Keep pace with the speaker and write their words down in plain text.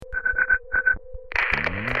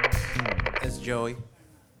That's Joey.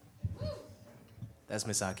 That's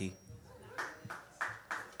Misaki.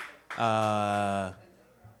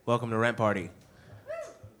 Welcome to Rent Party.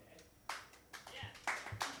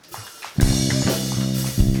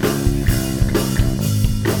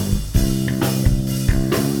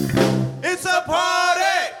 It's a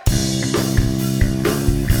party!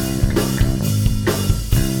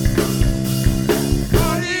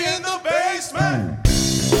 Party in the basement!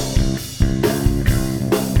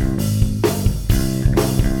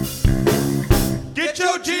 Get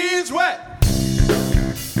your jeans wet!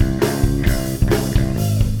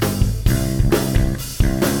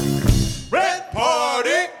 Rent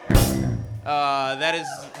Party! That is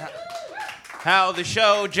how the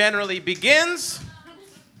show generally begins.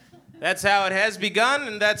 That's how it has begun,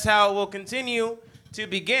 and that's how it will continue to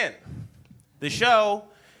begin. The show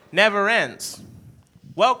never ends.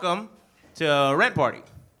 Welcome to Rent Party.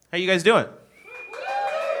 How you guys doing?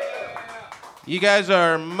 You guys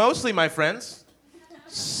are mostly my friends.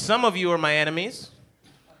 Some of you are my enemies.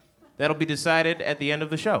 That'll be decided at the end of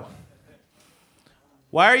the show.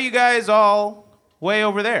 Why are you guys all way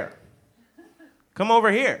over there? Come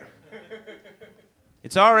over here.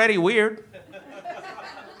 It's already weird.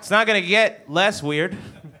 It's not gonna get less weird.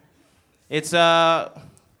 It's a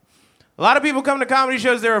lot of people come to comedy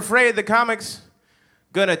shows, they're afraid the comic's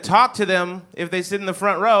gonna talk to them if they sit in the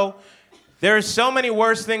front row. There are so many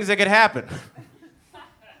worse things that could happen.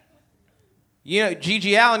 You know,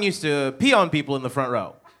 Gigi Allen used to pee on people in the front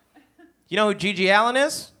row. You know who Gigi Allen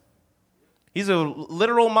is? He's a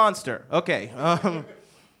literal monster. Okay.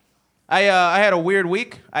 I had a weird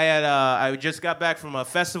week. I just got back from a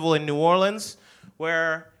festival in New Orleans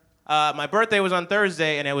where my birthday was on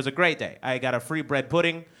Thursday, and it was a great day. I got a free bread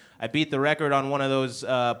pudding. I beat the record on one of those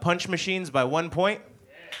punch machines by 1 point.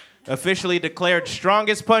 Officially declared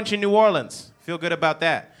strongest punch in New Orleans. Feel good about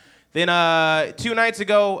that. Then 2 nights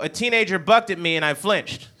ago, a teenager bucked at me, and I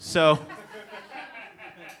flinched. So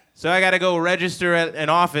I got to go register at an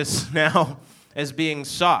office now as being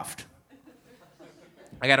soft.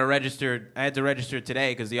 I had to register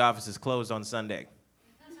today because the office is closed on Sunday.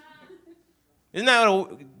 Isn't that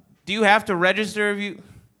do you have to register if you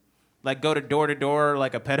go to door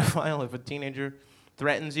like a pedophile if a teenager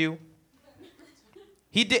threatens you?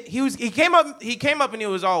 He came up and it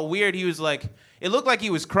was all weird. He was like, it looked like he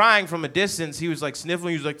was crying from a distance. He was like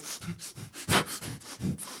sniffling, he was like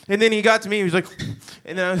and then he got to me, he was like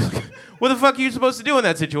and then I was like, what the fuck are you supposed to do in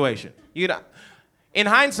that situation? In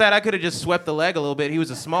hindsight, I could have just swept the leg a little bit. He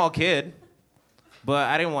was a small kid, but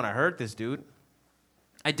I didn't want to hurt this dude.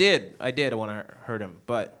 I did want to hurt him,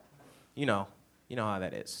 but you know how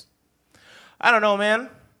that is. I don't know, man.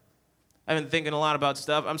 I've been thinking a lot about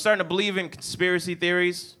stuff. I'm starting to believe in conspiracy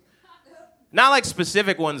theories. Not like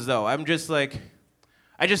specific ones, though. I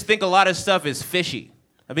just think a lot of stuff is fishy.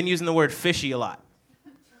 I've been using the word fishy a lot.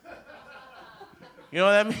 You know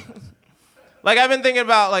what that means? Like, I've been thinking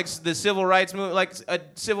about, the civil rights movement, a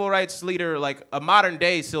civil rights leader, a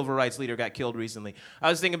modern-day civil rights leader got killed recently.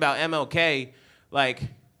 I was thinking about MLK,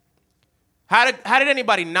 how did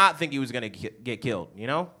anybody not think he was going to get killed, you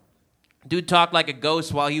know? Dude talked like a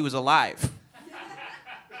ghost while he was alive.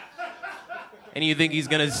 And you think he's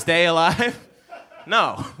going to stay alive?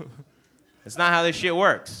 No. That's not how this shit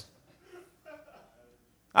works.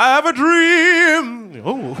 I have a dream!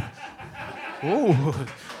 Oh,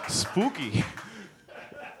 spooky.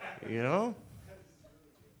 You know?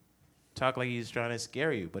 Talk like he's trying to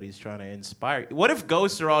scare you, but he's trying to inspire you. What if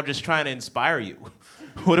ghosts are all just trying to inspire you?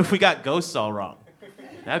 What if we got ghosts all wrong?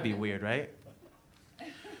 That'd be weird, right?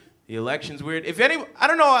 The election's weird. I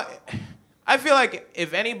don't know. I feel like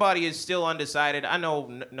if anybody is still undecided, I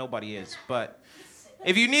know nobody is, but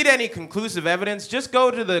if you need any conclusive evidence, just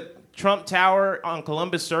go to the Trump Tower on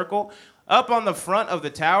Columbus Circle. Up on the front of the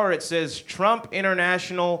tower, it says Trump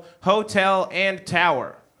International Hotel and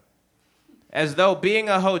Tower. As though being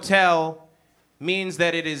a hotel means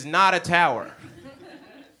that it is not a tower.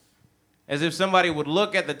 As if somebody would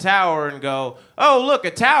look at the tower and go, oh, look,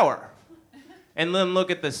 a tower. And then look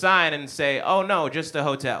at the sign and say, oh, no, just a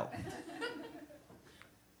hotel.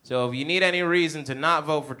 So if you need any reason to not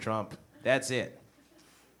vote for Trump, that's it.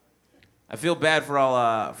 I feel bad for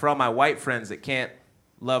all my white friends that can't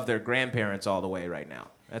love their grandparents all the way right now.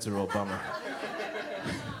 That's a real bummer.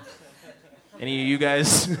 Any of you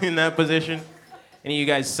guys in that position? Any of you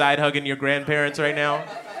guys side-hugging your grandparents right now?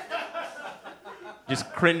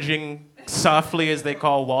 Just cringing softly as they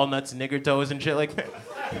call walnuts nigger toes and shit like that?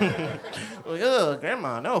 Like, ugh,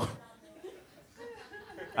 grandma, no.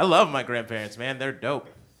 I love my grandparents, man. They're dope.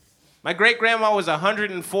 My great-grandma was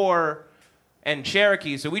 104 and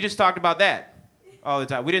Cherokee, so we just talked about that. all the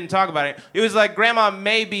time. We didn't talk about it. It was like, Grandma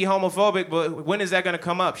may be homophobic, but when is that going to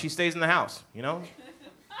come up? She stays in the house, you know?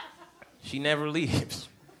 She never leaves.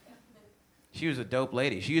 She was a dope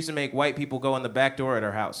lady. She used to make white people go in the back door at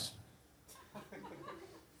her house.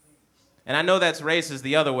 And I know that's racist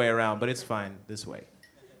the other way around, but it's fine this way.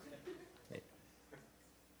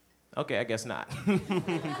 Okay, I guess not.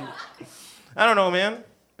 I don't know, man.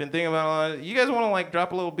 Been thinking about a lot. You guys want to like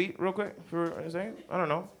drop a little beat real quick for a second? I don't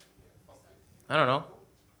know.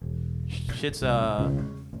 Shit's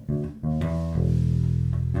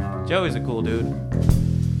Joey's a cool dude.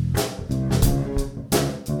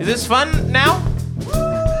 Is this fun now?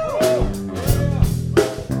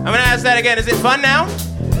 I'm gonna ask that again. Is it fun now?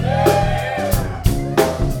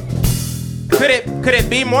 Could it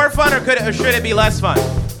be more fun or should it be less fun?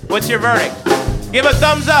 What's your verdict? Give a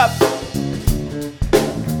thumbs up.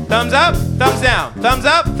 Thumbs up, thumbs down. Thumbs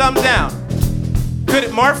up, thumbs down. Could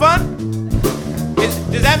it more fun?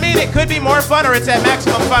 Does that mean it could be more fun or it's at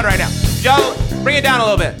maximum fun right now? Joe, bring it down a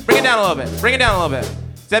little bit. Bring it down a little bit. Bring it down a little bit.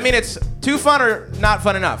 Does that mean it's too fun or not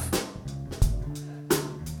fun enough?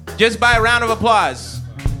 Just by a round of applause.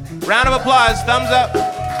 Round of applause, thumbs up.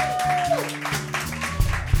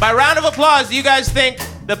 By round of applause, do you guys think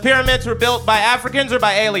the pyramids were built by Africans or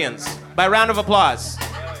by aliens? By round of applause.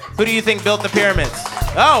 Who do you think built the pyramids?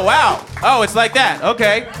 Oh, wow. Oh, it's like that.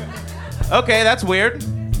 Okay. Okay, that's weird.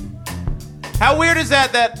 How weird is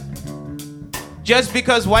that just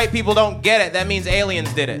because white people don't get it, that means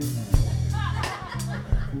aliens did it?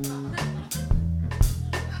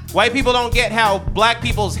 White people don't get how black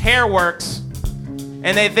people's hair works,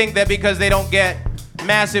 and they think that because they don't get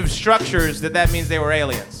massive structures that means they were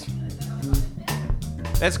aliens.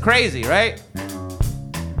 That's crazy, right?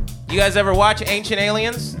 You guys ever watch Ancient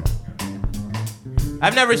Aliens?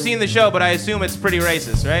 I've never seen the show, but I assume it's pretty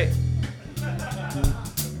racist, right?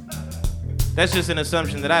 That's just an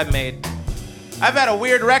assumption that I've made. I've had a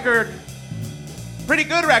weird record, pretty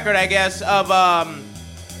good record, I guess, of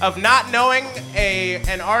not knowing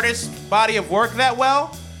an artist's body of work that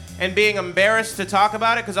well and being embarrassed to talk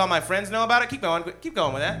about it because all my friends know about it. Keep going with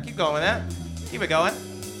that. Keep it going.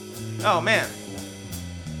 Oh, man.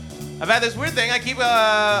 I've had this weird thing. I keep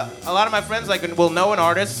a lot of my friends will know an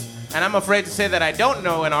artist, and I'm afraid to say that I don't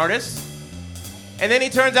know an artist. And then he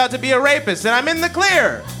turns out to be a rapist, and I'm in the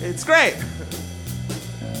clear. It's great.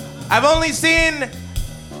 I've only seen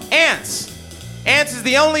Ants. Ants is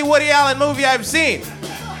the only Woody Allen movie I've seen.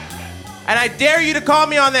 And I dare you to call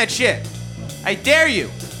me on that shit. I dare you.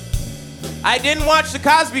 I didn't watch The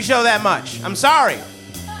Cosby Show that much. I'm sorry.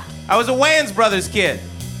 I was a Wayans Brothers kid.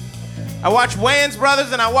 I watched Wayans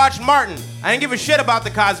Brothers and I watched Martin. I didn't give a shit about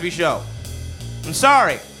The Cosby Show. I'm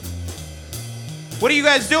sorry. What are you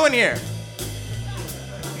guys doing here?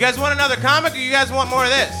 You guys want another comic or you guys want more of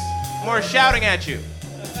this? More shouting at you.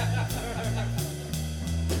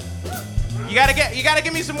 You gotta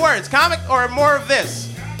give me some words. Comic or more of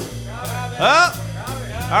this? Oh,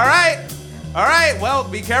 all right. Well,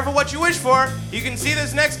 be careful what you wish for. You can see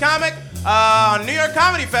this next comic on New York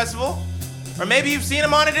Comedy Festival, or maybe you've seen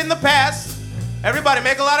him on it in the past. Everybody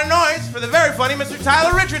make a lot of noise for the very funny Mr.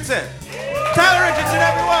 Tyler Richardson. Tyler Richardson,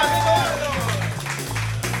 everyone. Make a lot of noise.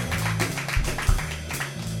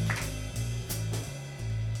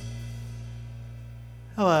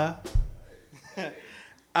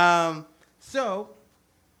 Hello. So,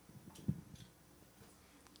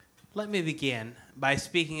 let me begin by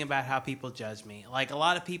speaking about how people judge me. Like, a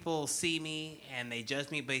lot of people see me and they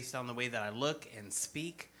judge me based on the way that I look and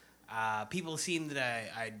speak. People assume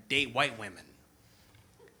that I date white women.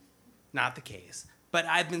 Not the case. But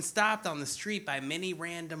I've been stopped on the street by many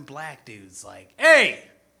random black dudes like, hey,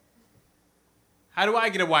 how do I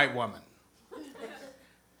get a white woman?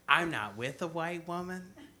 I'm not with a white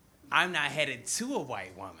woman. I'm not headed to a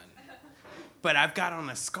white woman. But I've got on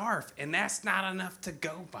a scarf, and that's not enough to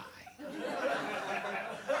go by.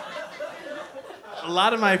 A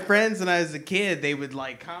lot of my friends when I was a kid, they would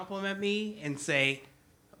like compliment me and say,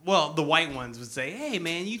 well, the white ones would say, hey,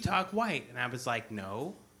 man, you talk white. And I was like,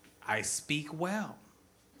 no, I speak well.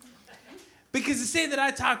 Because to say that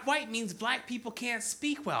I talk white means black people can't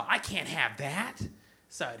speak well. I can't have that.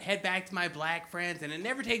 So I'd head back to my black friends, and it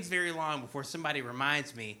never takes very long before somebody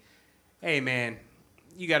reminds me, hey, man,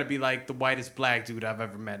 you got to be like the whitest black dude I've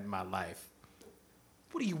ever met in my life.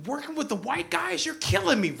 What are you, working with the white guys? You're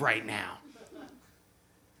killing me right now.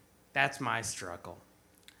 That's my struggle.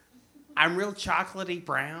 I'm real chocolatey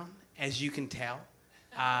brown, as you can tell.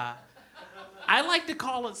 I like to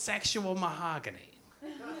call it sexual mahogany.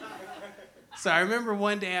 So I remember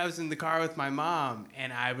one day I was in the car with my mom,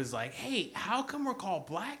 and I was like, hey, how come we're called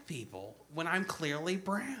black people when I'm clearly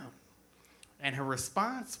brown? And her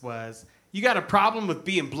response was, "You got a problem with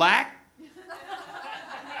being black?"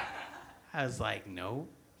 I was like, "No."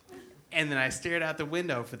 And then I stared out the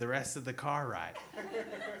window for the rest of the car ride.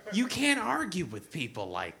 You can't argue with people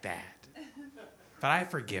like that. But I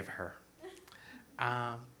forgive her.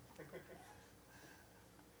 I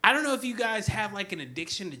don't know if you guys have like an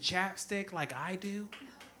addiction to chapstick like I do.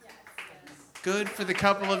 Good for the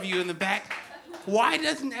couple of you in the back. Why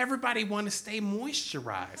doesn't everybody want to stay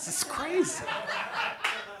moisturized? It's crazy.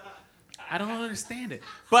 I don't understand it.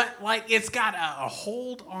 But like it's got a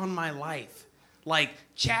hold on my life. Like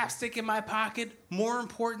chapstick in my pocket, more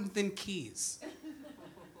important than keys.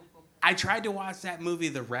 I tried to watch that movie,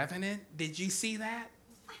 The Revenant. Did you see that?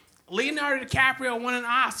 Leonardo DiCaprio won an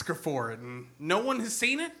Oscar for it, and no one has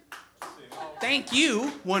seen it? Thank you,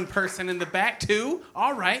 one person in the back, too.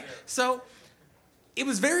 All right. So it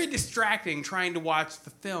was very distracting trying to watch the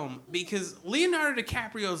film because Leonardo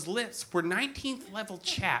DiCaprio's lips were 19th level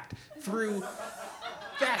chapped through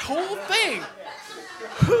that whole thing.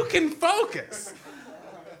 Who can focus?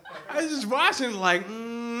 I was just watching like,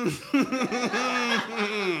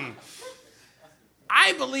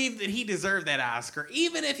 I believe that he deserved that Oscar,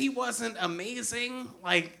 even if he wasn't amazing.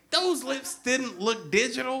 Like, those lips didn't look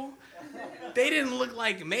digital. They didn't look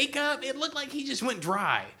like makeup. It looked like he just went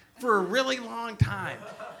dry for a really long time.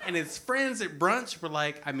 And his friends at brunch were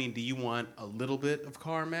like, I mean, do you want a little bit of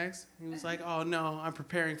Carmex? He was like, oh, no, I'm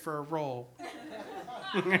preparing for a role.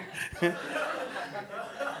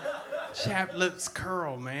 Chapped lips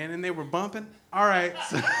curl, man, and they were bumping. All right.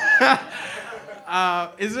 So,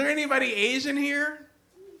 is there anybody Asian here?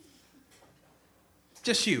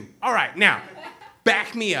 Just you. All right, now,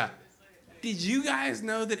 back me up. Did you guys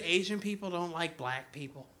know that Asian people don't like black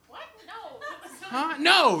people? What? No. Huh?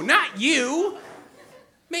 No, not you.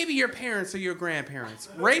 Maybe your parents or your grandparents.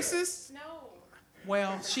 Racist? No.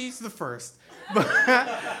 Well, she's the first. But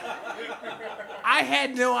I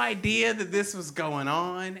had no idea that this was going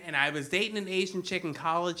on, and I was dating an Asian chick in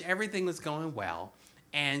college. Everything was going well.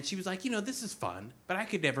 And she was like, this is fun, but I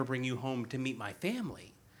could never bring you home to meet my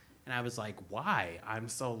family. And I was like, why? I'm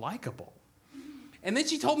so likable. And then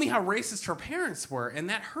she told me how racist her parents were, and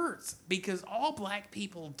that hurts because all black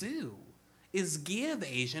people do is give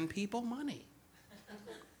Asian people money.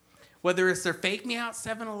 Whether it's their fake me out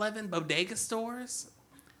 7-Eleven bodega stores,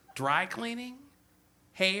 dry cleaning,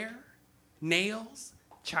 hair, nails,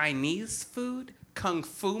 Chinese food, kung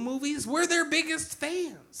fu movies, we're their biggest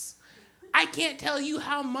fans. I can't tell you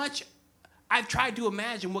how much I've tried to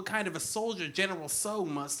imagine what kind of a soldier General So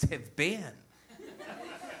must have been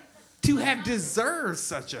to have deserved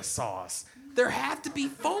such a sauce. There have to be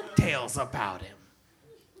folk tales about him.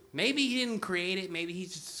 Maybe he didn't create it. Maybe he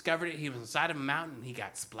just discovered it. He was inside of a mountain and he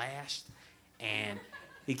got splashed. And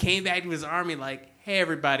he came back to his army like, hey,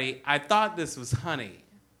 everybody, I thought this was honey,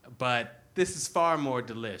 but this is far more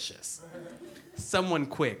delicious. Someone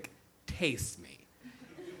quick, taste me.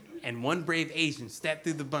 And one brave Asian stepped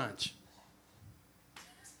through the bunch.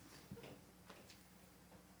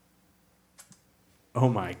 Oh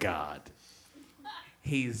my God.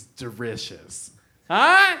 He's delicious.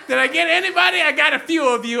 Huh? Did I get anybody? I got a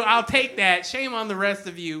few of you. I'll take that. Shame on the rest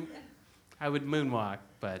of you. I would moonwalk,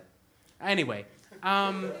 but anyway.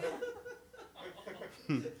 I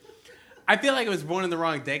feel like I was born in the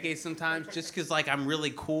wrong decade sometimes just because like I'm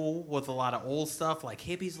really cool with a lot of old stuff. Like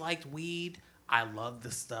hippies liked weed. I love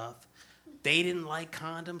the stuff. They didn't like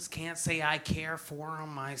condoms. Can't say I care for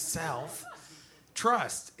them myself.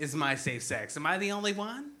 Trust is my safe sex. Am I the only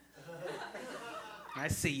one? I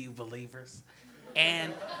see you, believers.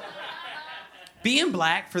 And being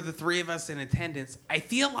black, for the three of us in attendance, I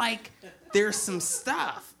feel like there's some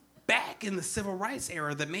stuff back in the civil rights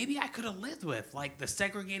era that maybe I could have lived with, like the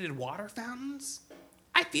segregated water fountains.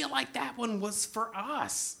 I feel like that one was for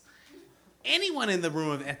us. Anyone in the room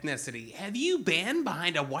of ethnicity, have you been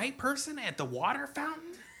behind a white person at the water fountain?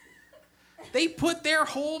 They put their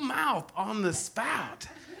whole mouth on the spout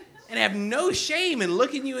and have no shame in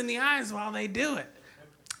looking you in the eyes while they do it.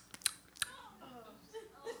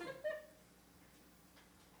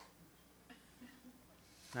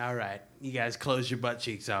 All right, you guys close your butt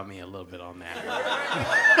cheeks on me a little bit on that.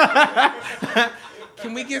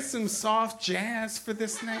 Can we get some soft jazz for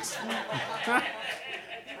this next one?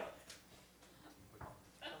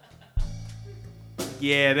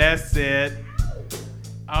 Yeah, that's it.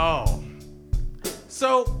 Oh.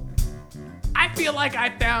 So, I feel like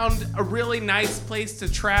I found a really nice place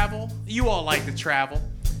to travel. You all like to travel.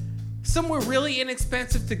 Somewhere really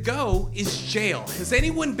inexpensive to go is jail. Has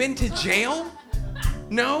anyone been to jail?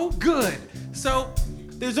 No? Good. So,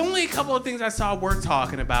 There's only a couple of things I saw worth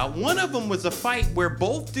talking about. One of them was a fight where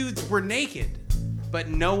both dudes were naked, but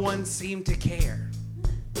no one seemed to care.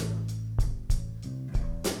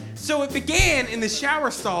 So it began in the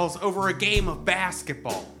shower stalls over a game of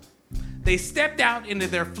basketball. They stepped out into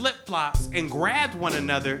their flip-flops and grabbed one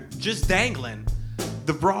another, just dangling.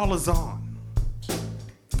 The brawl is on.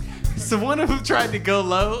 So one of them tried to go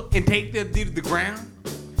low and take the dude to the ground,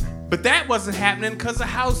 but that wasn't happening because of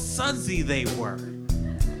how sudsy they were.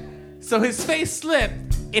 So his face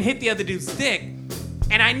slipped and hit the other dude's dick,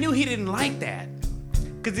 and I knew he didn't like that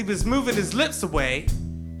because he was moving his lips away.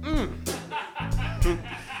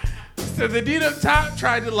 So the dude up top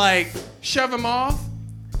tried to shove him off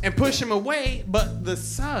and push him away, but the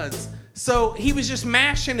suds. So he was just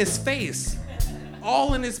mashing his face,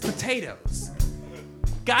 all in his potatoes.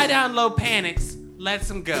 Guy down low panics,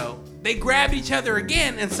 lets him go. They grabbed each other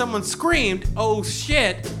again and someone screamed, "Oh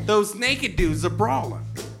shit, those naked dudes are brawling."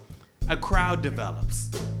 A crowd develops.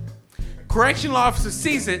 Correctional officer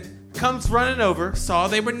sees it, comes running over, saw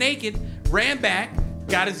they were naked, ran back,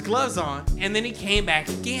 got his gloves on, and then he came back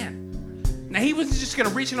again. Now he wasn't just gonna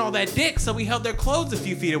reach in all that dick, so he held their clothes a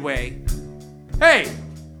few feet away. "Hey,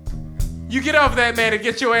 you get over that man and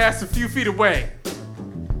get your ass a few feet away.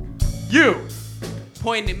 You,"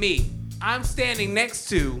 pointing at me. I'm standing next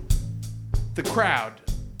to the crowd,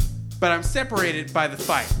 but I'm separated by the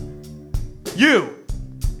fight. "You,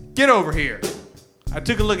 get over here." I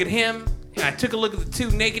took a look at him, and I took a look at the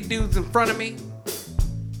two naked dudes in front of me.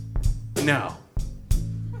 No.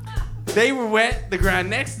 They were wet, the ground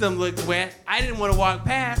next to them looked wet. I didn't want to walk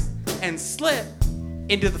past and slip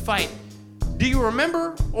into the fight. Do you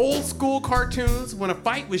remember old school cartoons when a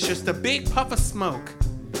fight was just a big puff of smoke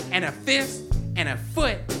and a fist and a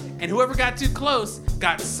foot, and whoever got too close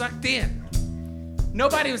got sucked in?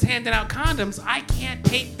 Nobody was handing out condoms. I can't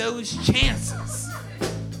take those chances.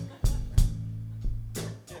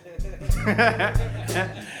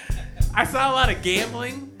 I saw a lot of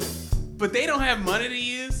gambling, but they don't have money to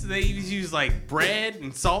use, so they use bread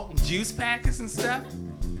and salt and juice packets and stuff.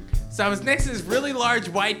 So I was next to this really large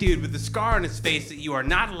white dude with a scar on his face that you are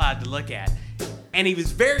not allowed to look at. And he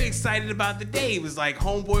was very excited about the day. He was like,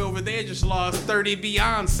 "Homeboy over there just lost 30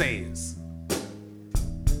 Beyoncés.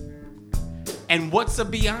 And what's a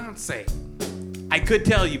Beyonce? I could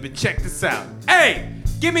tell you, but check this out. Hey,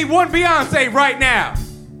 give me one Beyonce right now.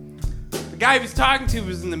 The guy he was talking to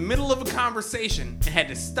was in the middle of a conversation and had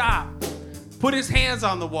to stop, put his hands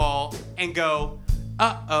on the wall, and go,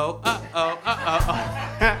 uh-oh.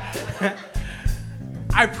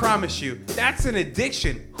 I promise you, that's an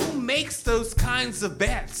addiction. Who makes those kinds of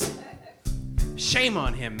bets? Shame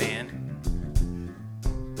on him, man.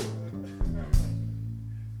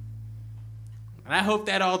 And I hope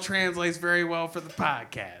that all translates very well for the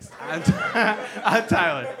podcast. I'm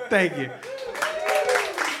Tyler. Thank you.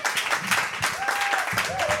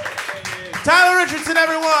 Tyler Richardson,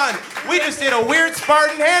 everyone. We just did a weird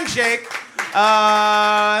Spartan handshake.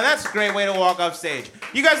 That's a great way to walk off stage.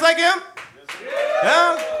 You guys like him?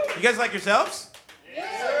 Yeah? You guys like yourselves?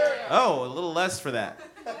 Oh, a little less for that.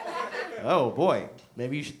 Oh, boy.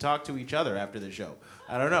 Maybe you should talk to each other after the show.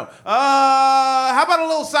 I don't know. How about a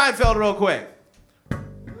little Seinfeld real quick?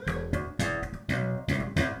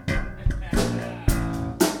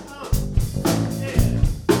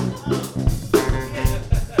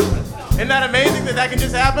 Isn't that amazing that can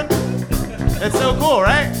just happen? That's so cool,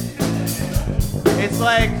 right? It's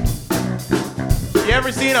like, you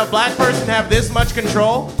ever seen a black person have this much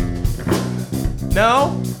control?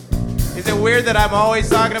 No? Is it weird that I'm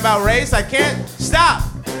always talking about race? I can't stop.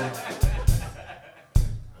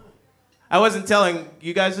 I wasn't telling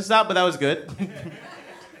you guys to stop, but that was good.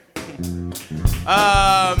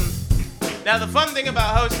 Now, the fun thing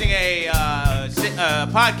about hosting a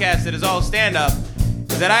podcast that is all stand-up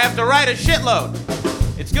is that I have to write a shitload.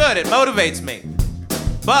 It's good. It motivates me.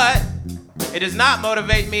 But it does not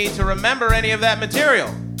motivate me to remember any of that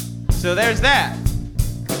material. So there's that.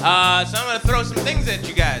 So I'm going to throw some things at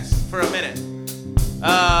you guys for a minute.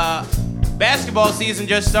 Basketball season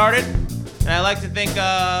just started, and I like to think,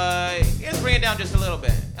 let's bring it down just a little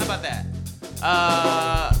bit. How about that?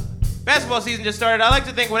 Basketball season just started. I like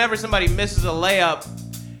to think whenever somebody misses a layup,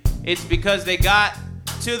 it's because they got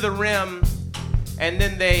to the rim and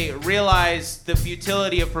then they realize the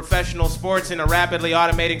futility of professional sports in a rapidly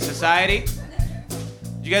automating society.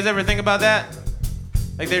 Did you guys ever think about that?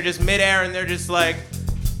 Like they're just midair and they're just like,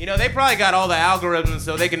 you know, they probably got all the algorithms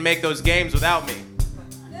so they can make those games without me.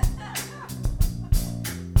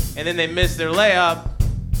 And then they miss their layup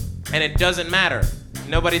and it doesn't matter.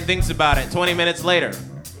 Nobody thinks about it 20 minutes later.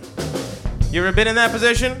 You ever been in that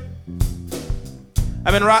position?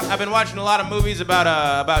 I've been watching a lot of movies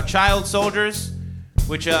about child soldiers,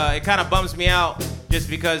 which it kind of bums me out just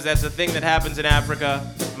because that's a thing that happens in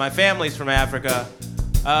Africa. My family's from Africa.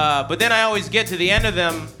 But then I always get to the end of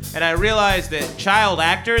them and I realize that child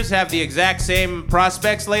actors have the exact same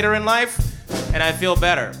prospects later in life, and I feel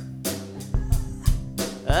better.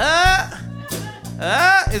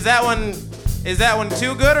 Is that one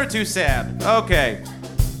too good or too sad? Okay.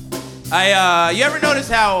 You ever notice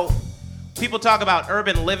how people talk about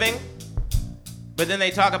urban living, but then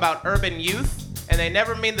they talk about urban youth, and they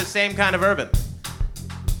never mean the same kind of urban?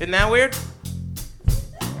 Isn't that weird?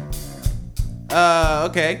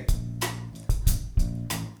 Okay.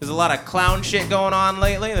 There's a lot of clown shit going on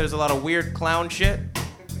lately. There's a lot of weird clown shit.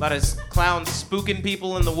 A lot of clowns spooking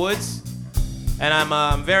people in the woods. And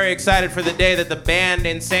I'm very excited for the day that the band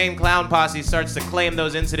Insane Clown Posse starts to claim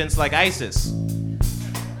those incidents like ISIS.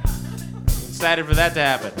 Excited for that to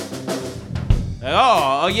happen.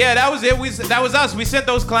 Oh yeah, that was it. That was us. We sent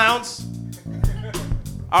those clowns.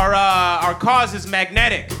 Our cause is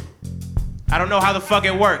magnetic. I don't know how the fuck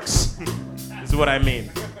it works. Is what I mean.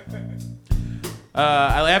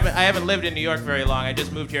 I haven't lived in New York very long. I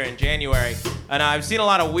just moved here in January, and I've seen a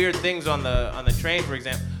lot of weird things on the train. For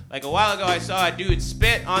example, like a while ago, I saw a dude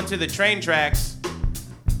spit onto the train tracks,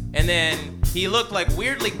 and then he looked like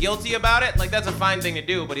weirdly guilty about it. Like that's a fine thing to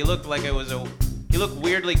do, but he looked like he looked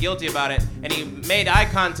weirdly guilty about it, and he made eye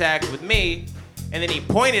contact with me, and then he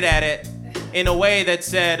pointed at it in a way that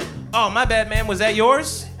said, "Oh, my bad, man. Was that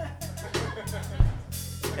yours?"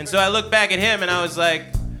 And so I looked back at him, and I was like,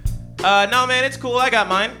 "No, man, it's cool. I got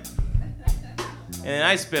mine." And then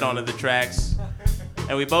I spit onto the tracks,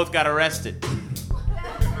 and we both got arrested.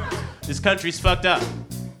 This country's fucked up.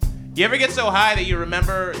 You ever get so high that you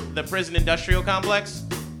remember the prison industrial complex?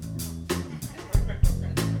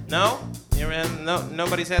 No? No?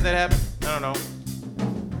 Nobody's had that happen? I don't know.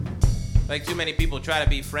 Like too many people try to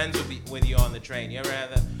be friends with you on the train. You ever had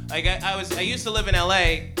that? Like I used to live in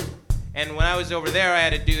LA, and when I was over there, I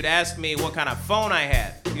had a dude ask me what kind of phone I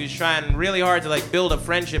had. He was trying really hard to like build a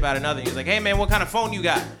friendship out of nothing. He was like, "Hey man, what kind of phone you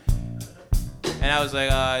got?" And I was like,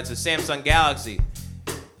 "It's a Samsung Galaxy."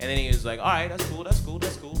 And then he was like, "All right, that's cool, that's cool,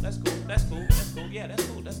 that's cool, that's cool, that's cool, that's cool, yeah, that's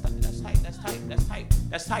cool, that's tight, that's tight, that's tight, that's tight,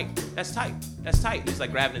 that's tight, that's tight, that's tight." He's like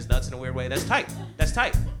grabbing his nuts in a weird way. "That's tight, that's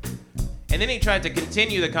tight." And then he tried to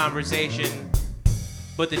continue the conversation,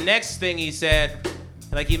 but the next thing he said,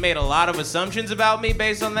 like he made a lot of assumptions about me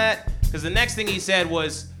based on that, because the next thing he said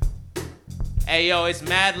was, "Hey yo, it's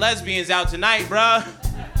mad lesbians out tonight, bruh."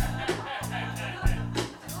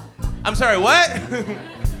 I'm sorry, what?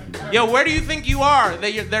 Yo, where do you think you are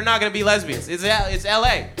that they're not gonna be lesbians? It's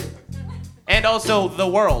LA. And also the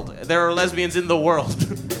world. There are lesbians in the world.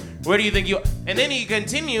 Where do you think you... And then he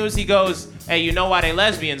continues, he goes, "Hey, you know why they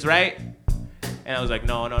lesbians, right?" And I was like,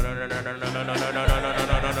 no.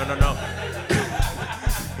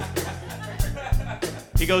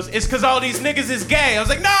 He goes, "It's because all these niggas is gay." I was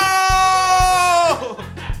like, no!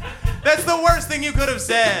 That's the worst thing you could have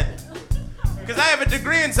said. Because I have a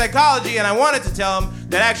degree in psychology, and I wanted to tell him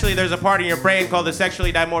that actually there's a part in your brain called the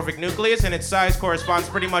sexually dimorphic nucleus, and its size corresponds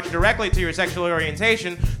pretty much directly to your sexual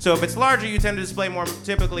orientation. So if it's larger, you tend to display more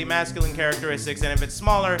typically masculine characteristics, and if it's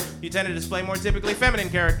smaller, you tend to display more typically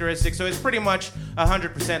feminine characteristics. So it's pretty much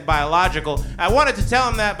 100% biological. I wanted to tell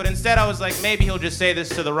him that, but instead I was like, maybe he'll just say this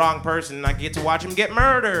to the wrong person, and I get to watch him get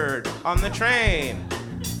murdered on the train.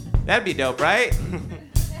 That'd be dope, right?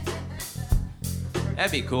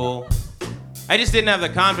 That'd be cool. I just didn't have the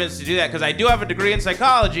confidence to do that because I do have a degree in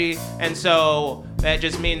psychology, and so that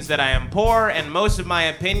just means that I am poor, and most of my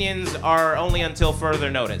opinions are only until further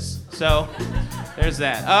notice. So, there's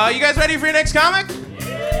that. You guys ready for your next comic?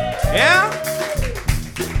 Yeah?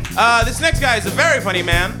 This next guy is a very funny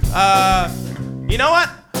man. You know what?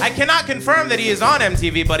 I cannot confirm that he is on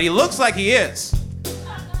MTV, but he looks like he is.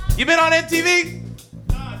 You been on MTV?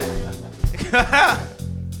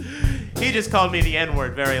 He just called me the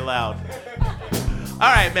N-word very loud.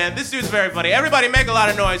 All right, man, this dude's very funny. Everybody make a lot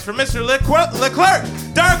of noise for Mr. Leclerc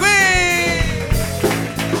Darguin!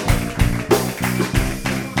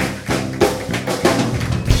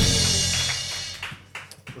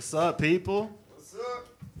 What's up, people? What's up?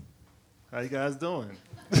 How you guys doing?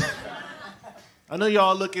 I know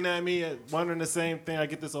y'all looking at me, wondering the same thing. I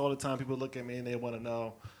get this all the time. People look at me and they want to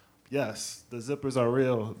know. Yes, the zippers are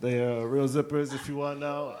real. They are real zippers, if you want to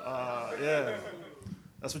know. Yeah,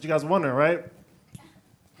 that's what you guys are wondering, right?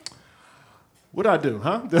 What I do,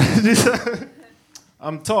 huh?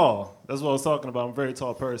 I'm tall. That's what I was talking about. I'm a very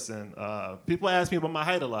tall person. People ask me about my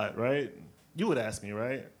height a lot, right? You would ask me,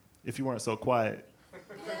 right? If you weren't so quiet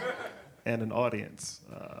and an audience.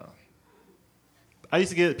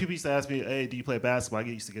 People used to ask me, hey, do you play basketball? I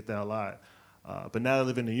used to get that a lot. But now that I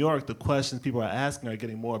live in New York, the questions people are asking are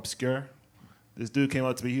getting more obscure. This dude came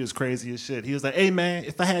up to me, he was crazy as shit. He was like, hey man,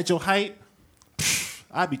 if I had your height,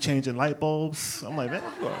 I'd be changing light bulbs. I'm like, man,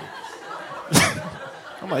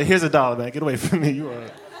 I'm like, here's $1, man, get away from me. You are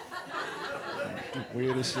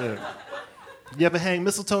weird as shit. You ever hang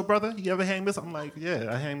mistletoe, brother? You ever hang mistletoe? I'm like, yeah,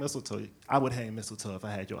 I hang mistletoe. I would hang mistletoe if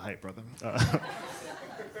I had your height, brother.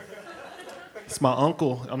 It's my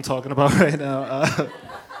uncle I'm talking about right now.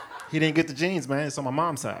 He didn't get the genes, man. It's on my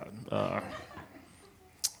mom's side.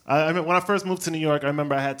 I mean, when I first moved to New York, I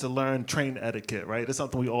remember I had to learn train etiquette, right? It's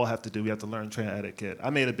something we all have to do. We have to learn train etiquette. I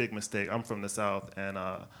made a big mistake. I'm from the South, and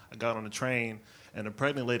I got on the train, and a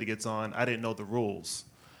pregnant lady gets on. I didn't know the rules.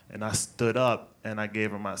 And I stood up, and I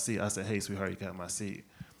gave her my seat. I said, hey, sweetheart, you got my seat.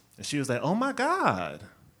 And she was like, oh, my God.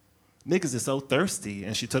 Niggas is so thirsty.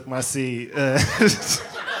 And she took my seat. I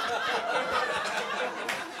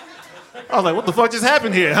was like, what the fuck just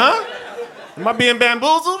happened here, huh? Am I being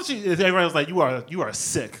bamboozled? Everyone was like, you are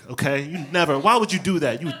sick, okay? You never, why would you do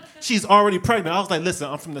that? She's already pregnant. I was like, listen,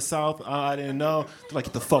 I'm from the South. I didn't know. They're like,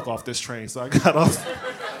 get the fuck off this train. So I got off.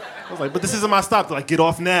 I was like, but this isn't my stop. They're like, get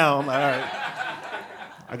off now. I'm like, all right.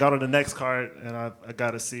 I got on the next cart, and I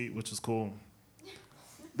got a seat, which was cool.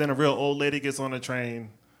 Then a real old lady gets on the train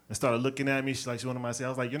and started looking at me. She's like, she wanted my seat. I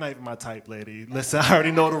was like, you're not even my type, lady. Listen, I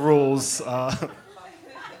already know the rules.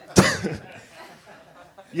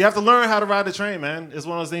 You have to learn how to ride the train, man. It's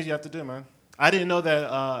one of those things you have to do, man. I didn't know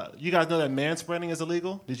that, you guys know that manspreading is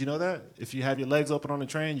illegal? Did you know that? If you have your legs open on the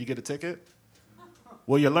train, you get a ticket?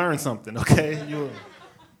 Well, you learn something, okay?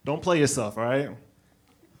 Don't play yourself, all right?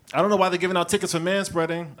 I don't know why they're giving out tickets for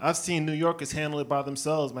manspreading. I've seen New Yorkers handle it by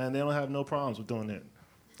themselves, man. They don't have no problems with doing it.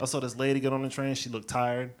 I saw this lady get on the train. She looked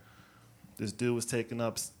tired. This dude was taking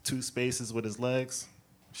up 2 spaces with his legs.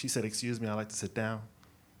 She said, excuse me, I'd like to sit down.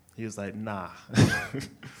 He was like, nah. And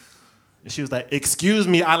she was like, excuse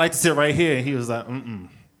me, I'd like to sit right here. And he was like, mm-mm.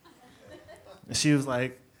 And she was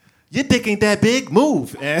like, your dick ain't that big,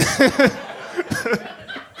 move. And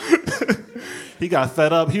he got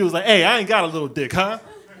fed up. He was like, hey, I ain't got a little dick, huh?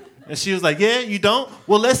 And she was like, yeah, you don't?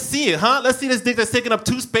 Well, let's see it, huh? Let's see this dick that's taking up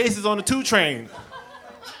 2 spaces on the 2 train.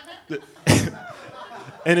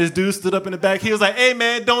 And this dude stood up in the back. He was like, hey,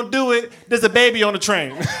 man, don't do it. There's a baby on the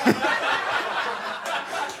train.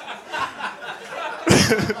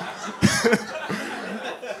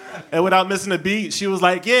 And without missing a beat, she was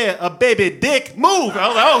like, yeah, a baby dick, move. I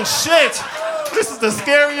was like, oh, shit. This is the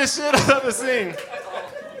scariest shit I've ever seen.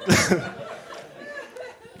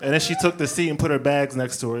 And then she took the seat and put her bags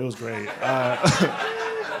next to her. It was great.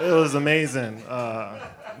 It was amazing.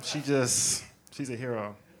 She's a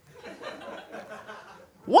hero.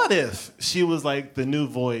 What if she was like the new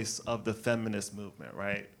voice of the feminist movement,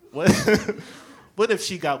 right? What if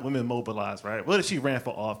she got women mobilized, right? What if she ran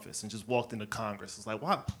for office and just walked into Congress? It's like,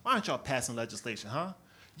 why aren't y'all passing legislation, huh?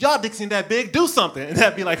 Y'all dicks ain't that big, do something. And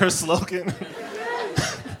that'd be like her slogan.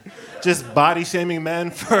 Just body shaming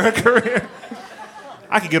men for her career.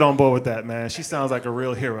 I could get on board with that, man. She sounds like a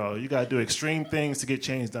real hero. You gotta do extreme things to get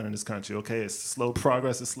change done in this country, okay? It's slow,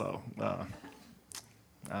 progress is slow. I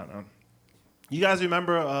don't know. You guys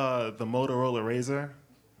remember the Motorola Razr?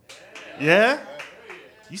 Yeah?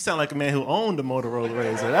 You sound like a man who owned a Motorola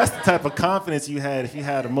Razr. That's the type of confidence you had if you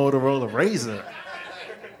had a Motorola Razr.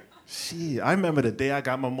 Shit, I remember the day I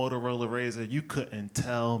got my Motorola Razr, you couldn't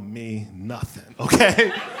tell me nothing,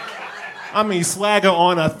 okay? I mean, swagger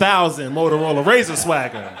on 1,000, Motorola Razr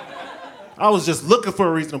swagger. I was just looking for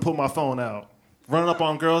a reason to pull my phone out. Running up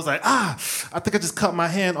on girls like, I think I just cut my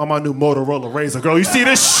hand on my new Motorola Razr. Girl, you see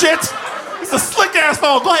this shit? It's a slick-ass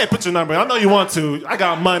phone. Go ahead, put your number in. I know you want to. I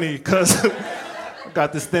got money, because I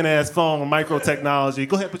got this thin-ass phone with micro technology.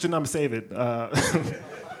 Go ahead, put your number, save it.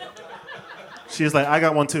 She was like, I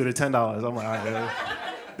got one too, they're $10. I'm like, all right,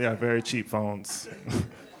 they are very cheap phones.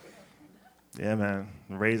 Yeah, man.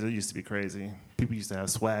 The Razr used to be crazy. People used to have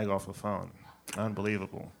swag off a phone.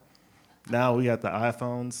 Unbelievable. Now we got the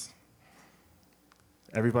iPhones.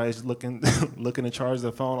 Everybody's looking to charge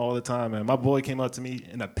their phone all the time, man. My boy came up to me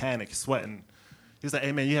in a panic, sweating. He was like,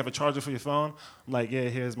 hey, man, you have a charger for your phone? I'm like, yeah,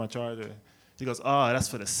 here's my charger. He goes, oh, that's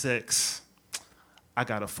for the 6. I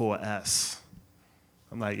got a 4S.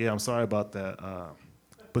 I'm like, yeah, I'm sorry about that.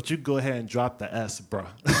 But you go ahead and drop the S, bro.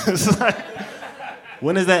 It's like,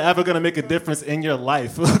 when is that ever going to make a difference in your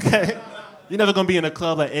life, okay? You're never going to be in a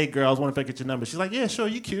club like, hey, girl, I was wondering if I could get your number. She's like, yeah, sure,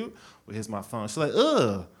 you cute. Well, here's my phone. She's like,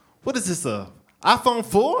 what is this, iPhone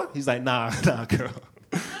 4? He's like, nah, girl.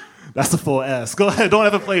 That's a 4S. Go ahead, don't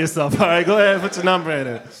ever play yourself, all right? Go ahead and put your number in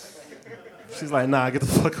it. She's like, nah, get the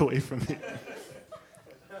fuck away from me.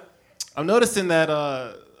 I'm noticing that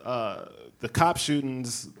the cop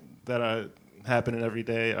shootings that are happening every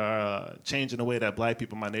day are changing the way that black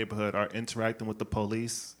people in my neighborhood are interacting with the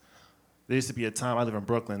police. There used to be a time, I live in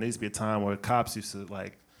Brooklyn, there used to be a time where cops used to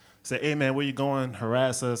like say, hey man, where you going?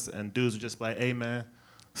 Harass us, and dudes would just be like, hey man,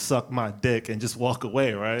 suck my dick, and just walk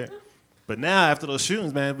away, right? But now after those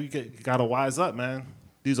shootings, man, we gotta wise up, man.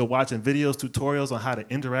 Dudes are watching videos, tutorials on how to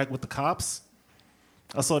interact with the cops.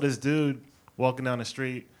 I saw this dude walking down the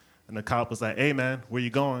street, and the cop was like, hey man, where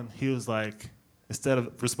you going? He was like, instead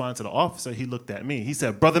of responding to the officer, he looked at me. He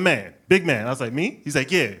said, brother man, big man. I was like, me? He's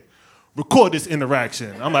like, yeah. Record this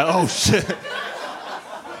interaction. I'm like, oh shit.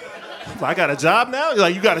 I got a job now? He's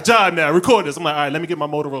like, you got a job now, record this. I'm like, all right, let me get my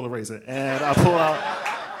Motorola Razr. And I pull out,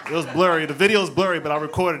 it was blurry. The video was blurry, but I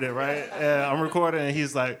recorded it, right? And I'm recording, and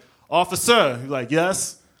he's like, officer. He's like,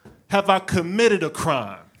 yes. Have I committed a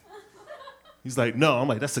crime? He's like, no. I'm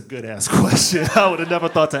like, that's a good ass question. I would have never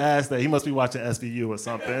thought to ask that. He must be watching SVU or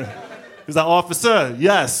something. He's like, officer,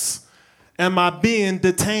 yes. Am I being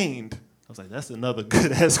detained? I was like, that's another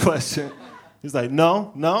good ass question. He's like,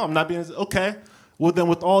 no, I'm not being, okay. Well then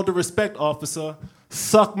with all due respect, officer,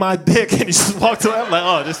 suck my dick. And he just walked away. I'm like,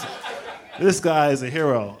 oh, this guy is a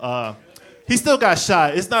hero. He still got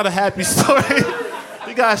shot. It's not a happy story.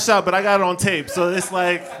 He got shot, but I got it on tape. So it's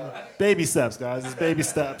like baby steps, guys. It's baby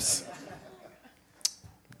steps.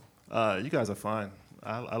 You guys are fine.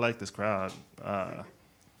 I like this crowd. Can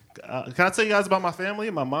I tell you guys about my family,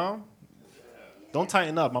 my mom? Don't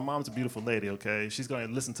tighten up. My mom's a beautiful lady, okay? She's going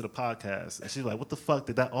to listen to the podcast. And she's like, what the fuck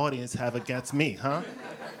did that audience have against me, huh?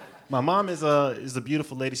 My mom is a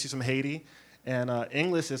beautiful lady. She's from Haiti. And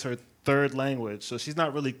English is her third language. So she's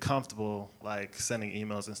not really comfortable, like, sending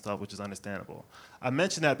emails and stuff, which is understandable. I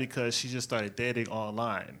mention that because she just started dating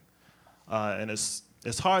online. And it's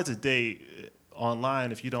hard to date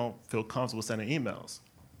online if you don't feel comfortable sending emails.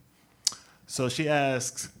 So she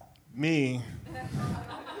asked me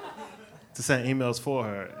to send emails for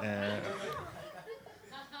her. And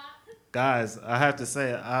guys, I have to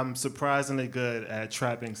say, I'm surprisingly good at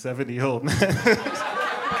trapping 70-year-old men.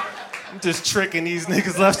 I'm just tricking these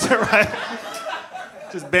niggas left and right.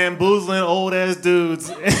 Just bamboozling old-ass dudes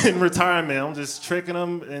in retirement. I'm just tricking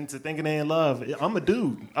them into thinking they in love. I'm a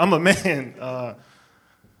dude. I'm a man.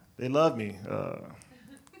 They love me.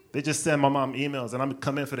 They just send my mom emails, and I'm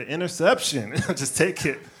come in for the interception. Just take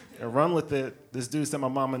it and run with it. This dude sent my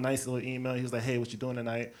mom a nice little email. He was like, hey, what you doing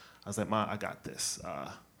tonight? I was like, Ma, I got this.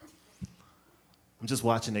 I'm just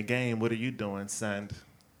watching the game. What are you doing? Send.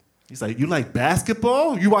 He's like, you like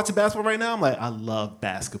basketball? You watching basketball right now? I'm like, I love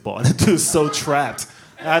basketball. And the dude's so trapped.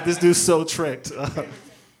 This dude's so tricked. The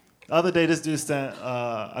other day, this dude sent,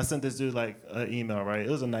 I sent this dude like an email, right? It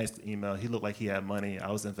was a nice email. He looked like he had money.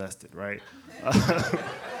 I was invested, right?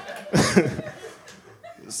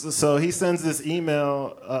 So he sends this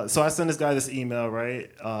email. So I send this guy this email,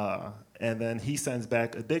 right? And then he sends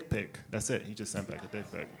back a dick pic. That's it. He just sent back a dick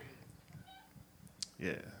pic.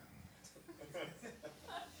 Yeah.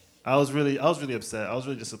 I was really upset. I was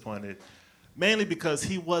really disappointed. Mainly because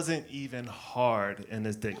he wasn't even hard in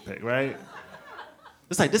this dick pic, right?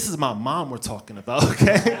 It's like, this is my mom we're talking about,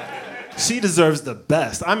 okay? She deserves the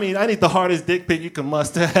best. I mean, I need the hardest dick pic you can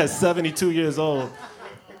muster at 72 years old.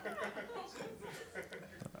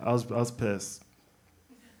 I was pissed.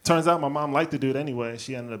 Turns out my mom liked the dude anyway.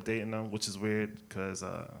 She ended up dating him, which is weird because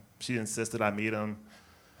she insisted I meet him.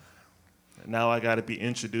 Now I got to be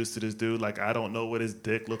introduced to this dude like I don't know what his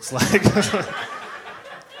dick looks like.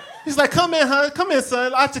 He's like, come in, huh? Come in,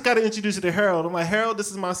 son. I just got to introduce you to Harold. I'm like, Harold, this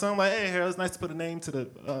is my son. I'm like, hey, Harold, it's nice to put a name to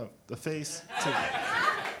the face.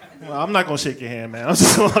 Well, I'm not going to shake your hand, man. I'm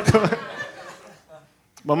just walking.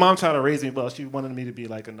 My mom tried to raise me well. She wanted me to be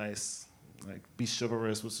like a nice, like, be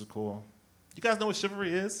chivalrous, which is cool. You guys know what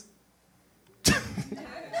chivalry is?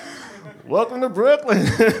 Welcome to Brooklyn.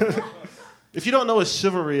 If you don't know what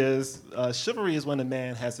chivalry is when a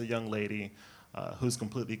man has a young lady who's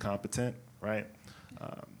completely competent, right?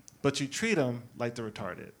 But you treat them like they're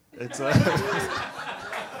retarded. It's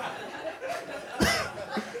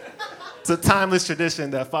a timeless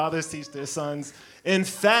tradition that fathers teach their sons. In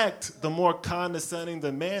fact, the more condescending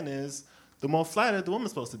the man is, the more flattered the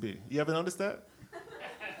woman's supposed to be. You ever notice that?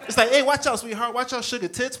 It's like, hey, watch out, sweetheart. Watch out, sugar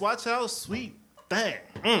tits. Watch out, sweet thing.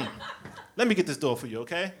 Let me get this door for you,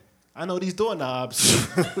 okay? I know these doorknobs.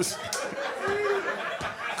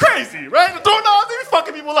 Crazy, right? The doorknobs, they be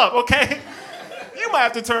fucking people up, okay? You might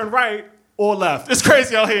have to turn right or left. It's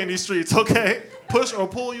crazy out here in these streets, okay? Push or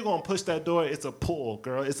pull, you're gonna push that door. It's a pull,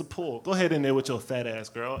 girl. It's a pull. Go ahead in there with your fat ass,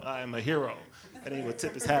 girl. I am a hero. And he would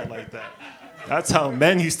tip his hat like that. That's how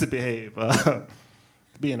men used to behave.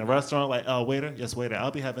 Be in a restaurant like, oh, waiter, yes, waiter,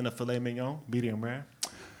 I'll be having a filet mignon, medium rare.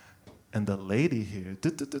 And the lady here,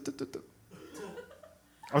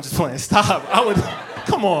 I'm just playing, stop.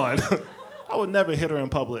 Come on. I would never hit her in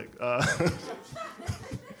public. The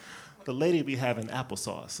lady be having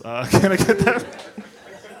applesauce. Can I get that?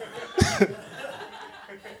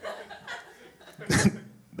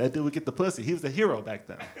 That dude would get the pussy. He was the hero back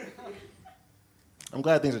then. I'm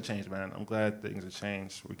glad things have changed, man. I'm glad things have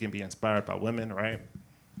changed. We can be inspired by women, right?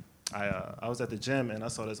 I was at the gym, and I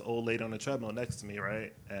saw this old lady on the treadmill next to me,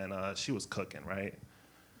 right? And she was cooking, right?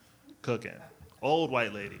 Cooking. Old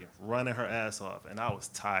white lady, running her ass off, and I was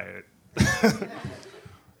tired.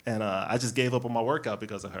 And I just gave up on my workout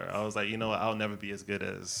because of her. I was like, you know what? I'll never be as good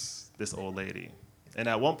as this old lady. And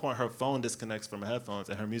at one point, her phone disconnects from her headphones,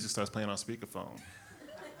 and her music starts playing on speakerphone.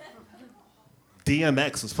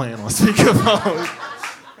 DMX was playing on speakerphone.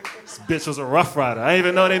 This bitch was a Rough Rider. I didn't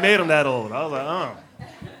even know they made him that old. I was like, oh.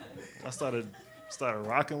 I started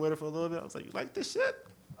rocking with her for a little bit. I was like, you like this shit?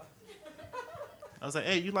 I was like,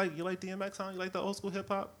 hey, you like DMX, huh? You like the old school hip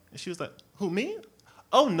hop? And she was like, who, me?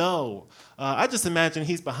 Oh, no. I just imagine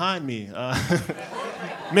he's behind me.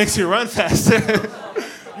 Makes you run faster.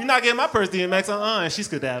 You're not getting my purse, DMX. And she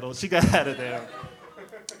skedaddled. She got out of there.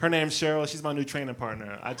 Her name's Cheryl. She's my new training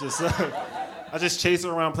partner. I just chase her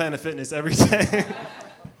around Planet Fitness every day.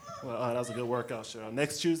 Well, that was a good workout, Cheryl.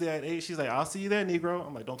 Next Tuesday at 8, she's like, I'll see you there, Negro.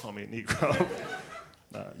 I'm like, don't call me a Negro.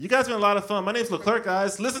 You guys have been a lot of fun. My name's LeClerc,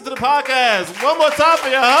 guys. Listen to the podcast. One more time for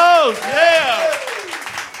your host. Yeah.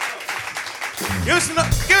 Give it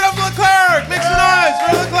up for LeClerc. Make some noise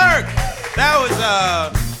for LeClerc. That was,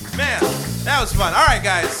 man, that was fun. All right,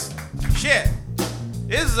 guys. Shit.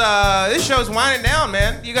 This show's winding down,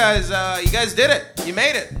 man. You guys did it. You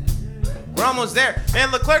made it. We're almost there. Man,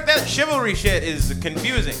 LeClerc, that chivalry shit is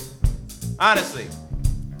confusing. Honestly.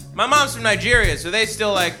 My mom's from Nigeria, so they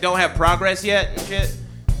still, like, don't have progress yet and shit.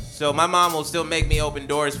 So my mom will still make me open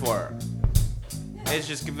doors for her. It's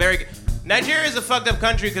just very... Nigeria is a fucked up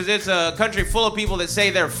country because it's a country full of people that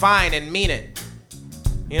say they're fine and mean it.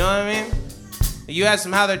 You know what I mean? You ask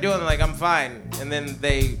them how they're doing, they're like, I'm fine. And then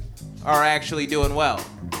they are actually doing well.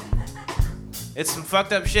 It's some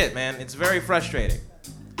fucked up shit, man. It's very frustrating.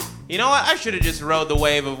 You know what? I should have just rode the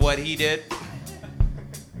wave of what he did.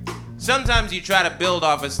 Sometimes you try to build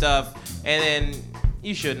off of stuff, and then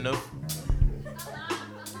you shouldn't have.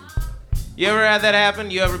 You ever had that happen?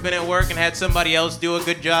 You ever been at work and had somebody else do a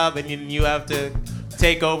good job, and you have to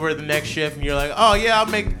take over the next shift, and you're like, oh yeah, I'll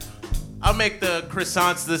make the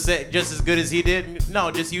croissants just as good as he did. No,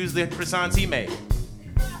 just use the croissants he made.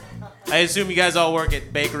 I assume you guys all work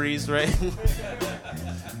at bakeries, right?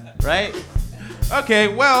 Right? Okay,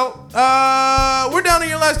 well, we're down to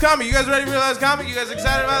your last comic. You guys ready for your last comic? You guys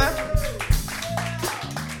excited about that?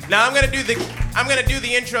 Now I'm gonna do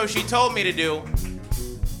the intro she told me to do.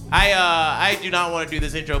 I do not want to do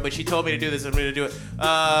this intro, but she told me to do this. I'm gonna do it.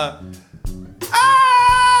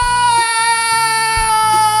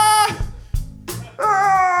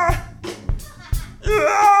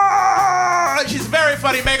 She's very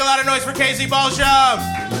funny. Make a lot of noise for Casey Balsham.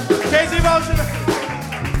 Casey Balsham.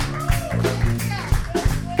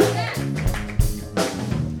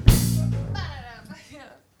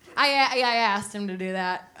 I asked him to do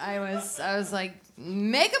that. I was like,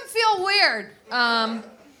 make him feel weird.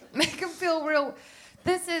 Make him feel real.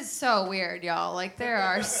 This is so weird, y'all. Like, there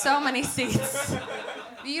are so many seats.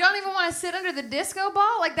 You don't even want to sit under the disco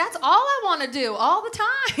ball? Like, that's all I want to do all the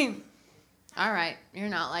time. All right, you're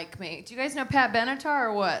not like me. Do you guys know Pat Benatar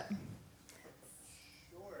or what?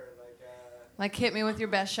 Sure, like hit me with your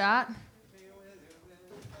best shot?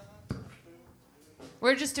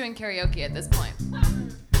 We're just doing karaoke at this point.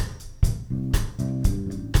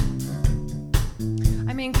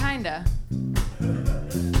 I mean, kinda.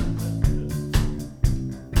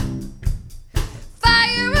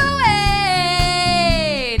 Fire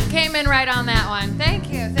away! Came in right on that one.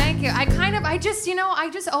 Thank you. I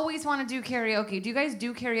just always want to do karaoke. Do you guys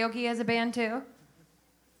do karaoke as a band too?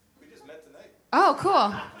 we just met tonight. Oh,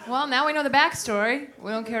 cool. Well, now we know the backstory.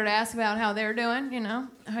 We don't care to ask about how they're doing, you know.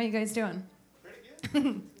 How you guys doing? Pretty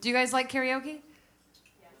good. Do you guys like karaoke?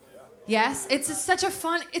 Yes? Such a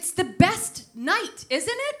fun, it's the best night, isn't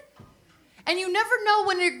it? And you never know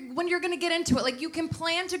when you're going to get into it. Like, you can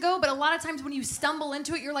plan to go, but a lot of times when you stumble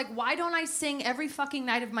into it, you're like, why don't I sing every fucking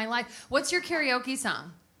night of my life? What's your karaoke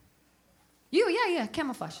song? You, yeah,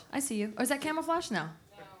 Camouflage. I see you. Or is that Camouflage? No.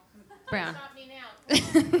 Brown. Can't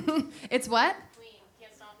Stop Me Now. It's what? Queen,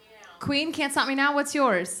 Can't Stop Me Now. Queen, Can't Stop Me Now. What's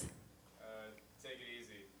yours? Take It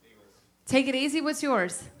Easy, Eagles. Take It Easy. What's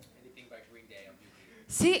yours? Anything by Green Day.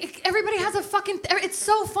 See, everybody has a fucking. It's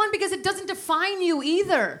so fun because it doesn't define you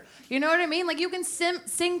either. You know what I mean? Like you can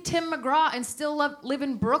sing Tim McGraw and still live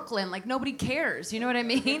in Brooklyn. Like nobody cares. You know what I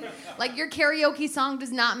mean? Like your karaoke song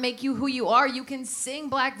does not make you who you are. You can sing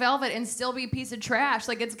Black Velvet and still be a piece of trash.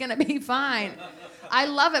 Like it's gonna be fine. I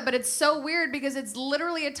love it, but it's so weird because it's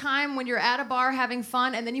literally a time when you're at a bar having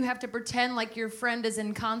fun and then you have to pretend like your friend is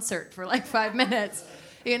in concert for like 5 minutes.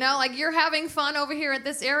 You know, like you're having fun over here at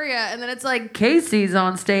this area, and then it's like Casey's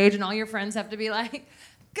on stage, and all your friends have to be like,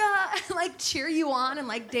 God, like cheer you on and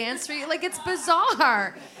like dance for you. Like it's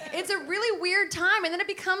bizarre. It's a really weird time, and then it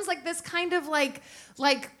becomes like this kind of like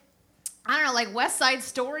I don't know, like West Side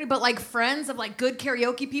Story, but like friends of like good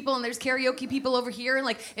karaoke people, and there's karaoke people over here, and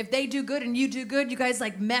like if they do good and you do good, you guys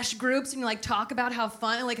like mesh groups and you like talk about how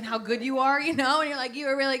fun and like and how good you are, you know, and you're like, you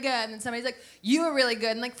were really good, and then somebody's like, you were really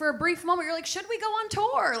good, and like for a brief moment you're like, should we go on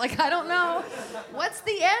tour? Like I don't know, what's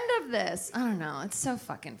the end of this? I don't know. It's so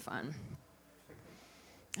fucking fun,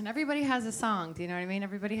 and everybody has a song. Do you know what I mean?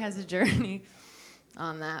 Everybody has a journey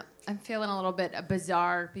on that. I'm feeling a little bit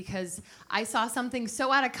bizarre because I saw something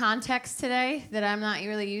so out of context today that I'm not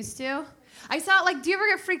really used to. I saw, like, do you ever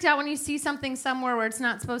get freaked out when you see something somewhere where it's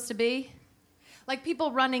not supposed to be? Like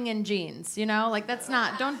people running in jeans, you know? Like that's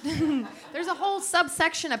not, don't, there's a whole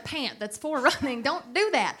subsection of pant that's for running. Don't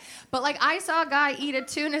do that. But like I saw a guy eat a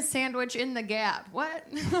tuna sandwich in the Gap. What?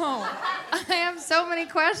 No. I have so many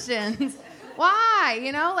questions. Why?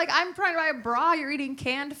 You know, like I'm trying to buy a bra, you're eating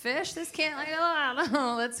canned fish. This can't, like, oh,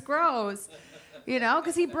 no, that's gross. You know,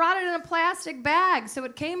 because he brought it in a plastic bag, so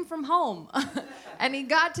it came from home. And he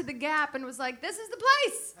got to the Gap and was like, this is the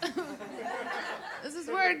place. This is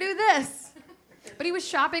where to do this. But he was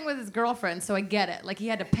shopping with his girlfriend, so I get it. Like he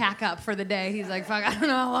had to pack up for the day. He's like, fuck, I don't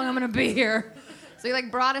know how long I'm going to be here. So he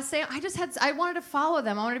like brought a sandwich. I wanted to follow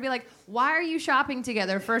them. I wanted to be like, why are you shopping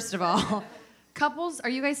together, first of all? Couples, are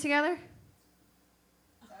you guys together?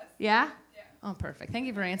 Yeah? Oh, perfect. Thank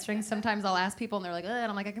you for answering. Sometimes I'll ask people and they're like, ugh,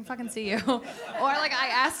 and I'm like, I can fucking see you. Or like I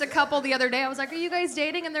asked a couple the other day, I was like, are you guys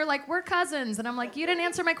dating? And they're like, we're cousins. And I'm like, you didn't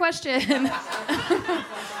answer my question. So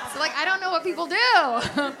like, I don't know what people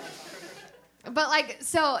do. But like,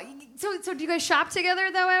 so do you guys shop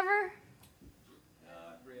together though ever?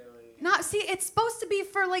 Not see, it's supposed to be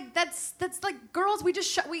for like that's like girls. We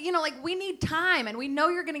just we need time, and we know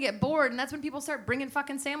you're gonna get bored, and that's when people start bringing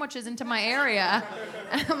fucking sandwiches into my area,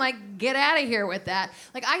 and I'm like, get out of here with that.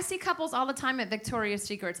 Like I see couples all the time at Victoria's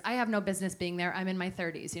Secrets. I have no business being there. I'm in my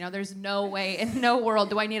 30s. You know, there's no way in no world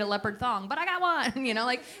do I need a leopard thong, but I got one. You know,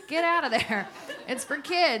 like get out of there. It's for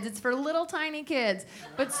kids. It's for little tiny kids.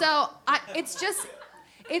 But so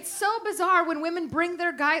it's so bizarre when women bring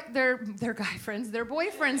their guy friends, their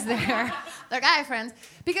boyfriends there, their guy friends,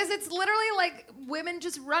 because it's literally like women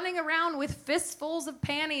just running around with fistfuls of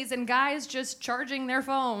panties and guys just charging their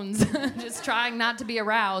phones, just trying not to be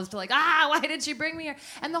aroused, like, why did she bring me here?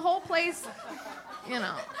 And the whole place, you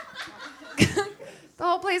know, the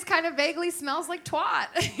whole place kind of vaguely smells like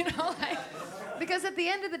twat, you know, like, because at the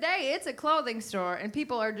end of the day, it's a clothing store and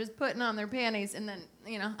people are just putting on their panties and then,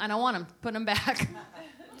 you know, I don't want them, put them back.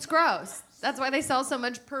 It's gross. That's why they sell so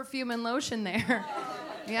much perfume and lotion there.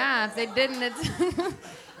 Yeah, if they didn't, it'd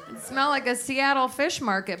smell like a Seattle fish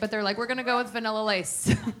market, but they're like, we're going to go with vanilla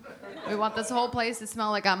lace. We want this whole place to smell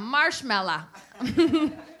like a marshmallow.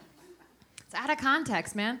 It's out of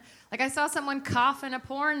context, man. Like, I saw someone cough in a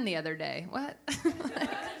porn the other day. What?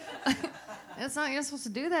 That's not, you're not supposed to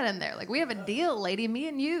do that in there. Like, we have a deal, lady, me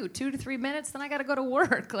and you, 2 to 3 minutes, then I got to go to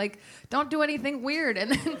work. Like, don't do anything weird.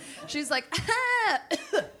 And then she's like,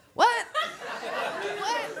 what? What?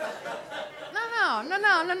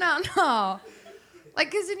 No.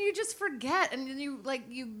 Like, because then you just forget, and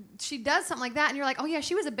then she does something like that, and you're like, oh, yeah,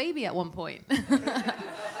 she was a baby at one point.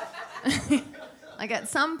 Like, at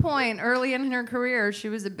some point early in her career, she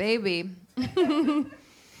was a baby.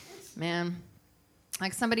 Man.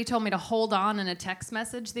 Like somebody told me to hold on in a text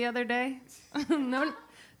message the other day.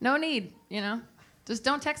 No need, you know. Just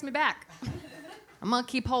don't text me back. I'm gonna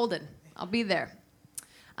keep holding. I'll be there.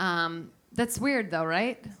 That's weird though,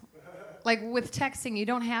 right? Like with texting, you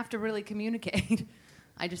don't have to really communicate.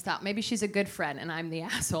 I just thought maybe she's a good friend and I'm the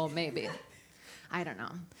asshole, maybe. I don't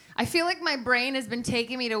know. I feel like my brain has been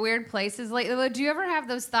taking me to weird places lately. Do you ever have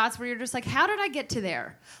those thoughts where you're just like, how did I get to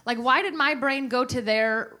there? Like, why did my brain go to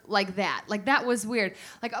there like that? Like, that was weird.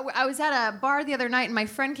 Like, I was at a bar the other night, and my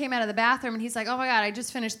friend came out of the bathroom, and he's like, oh, my God, I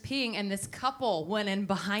just finished peeing, and this couple went in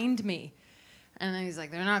behind me. And then he's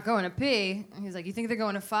like, they're not going to pee. And he's like, you think they're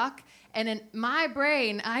going to fuck? And in my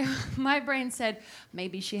brain, my brain said,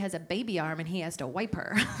 maybe she has a baby arm, and he has to wipe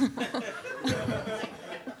her.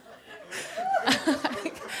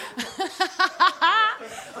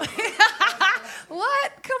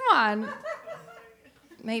 on.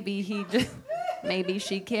 Maybe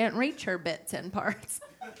she can't reach her bits and parts.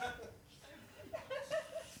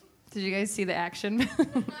 Did you guys see the action?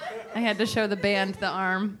 I had to show the band the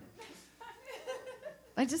arm.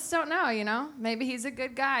 I just don't know, you know? Maybe he's a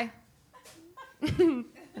good guy. And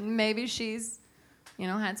maybe she's,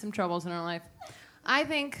 had some troubles in her life. I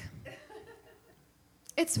think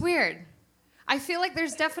it's weird. I feel like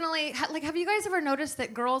there's definitely, have you guys ever noticed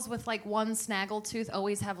that girls with one snaggle tooth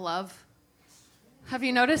always have love? Have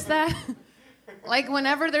you noticed that? Like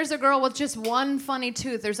whenever there's a girl with just one funny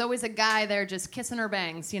tooth, there's always a guy there just kissing her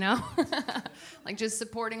bangs, like just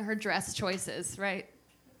supporting her dress choices, right?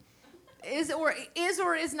 Is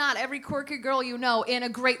or is not every quirky girl you know in a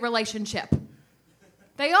great relationship?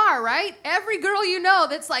 They are, right? Every girl you know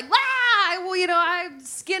that's like, I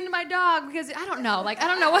skinned my dog because, I don't know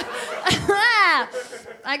what.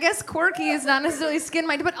 I guess quirky is not necessarily skin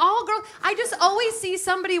my dog, but all girls, I just always see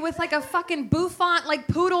somebody with a fucking bouffant,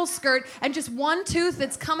 poodle skirt and just one tooth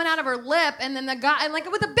that's coming out of her lip and then the guy, and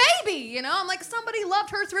with a baby, I'm like, somebody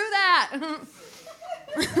loved her through that.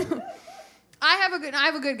 I have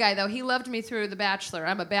a good guy though. He loved me through The Bachelor.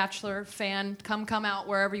 I'm a Bachelor fan. Come out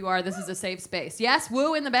wherever you are. This is a safe space. Yes,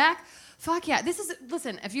 woo in the back. Fuck yeah.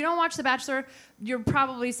 Listen, if you don't watch The Bachelor, you're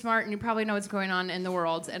probably smart and you probably know what's going on in the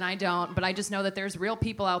world, and I don't, but I just know that there's real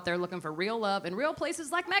people out there looking for real love in real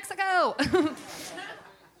places like Mexico.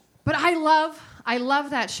 But I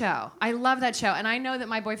love that show. I love that show, and I know that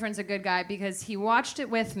my boyfriend's a good guy because he watched it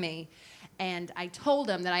with me. And I told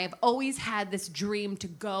him that I have always had this dream to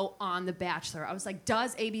go on The Bachelor. I was like,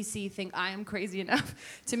 does ABC think I am crazy enough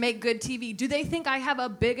to make good TV? Do they think I have a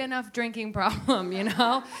big enough drinking problem,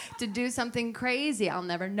 to do something crazy? I'll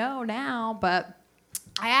never know now. But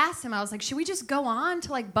I asked him, I was like, should we just go on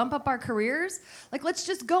to bump up our careers? let's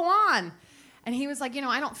just go on. And he was like,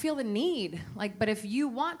 I don't feel the need. But if you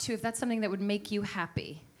want to, if that's something that would make you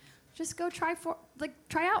happy, just go try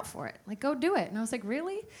out for it. Go do it. And I was like,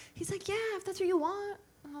 really? He's like, yeah, if that's what you want.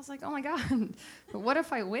 And I was like, oh my God, but what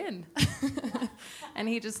if I win? And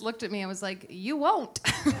he just looked at me and was like, you won't.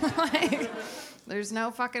 There's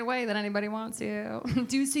no fucking way that anybody wants you.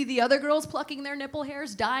 Do you see the other girls plucking their nipple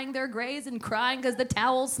hairs, dyeing their grays, and crying because the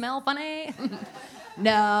towels smell funny?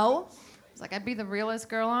 No. I was like, I'd be the realest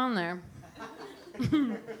girl on there.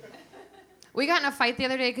 We got in a fight the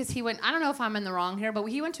other day because he went, I don't know if I'm in the wrong here, but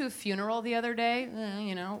he went to a funeral the other day,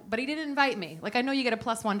 but he didn't invite me. I know you get a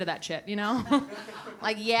 +1 to that shit, yeah,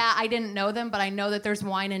 I didn't know them, but I know that there's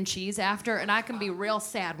wine and cheese after, and I can be real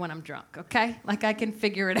sad when I'm drunk, okay? I can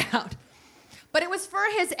figure it out. But it was for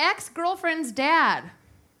his ex-girlfriend's dad.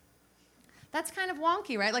 That's kind of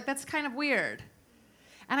wonky, right? That's kind of weird.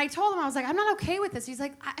 And I told him, I was like, I'm not okay with this. He's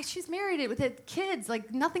like, she's married with kids.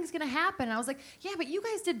 Nothing's going to happen. And I was like, yeah, but you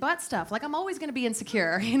guys did butt stuff. I'm always going to be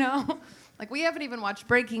insecure, we haven't even watched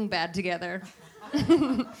Breaking Bad together.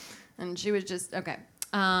 And she was just, okay.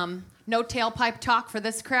 No tailpipe talk for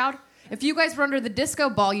this crowd. If you guys were under the disco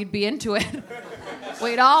ball, you'd be into it.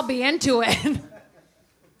 We'd all be into it.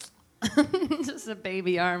 Just a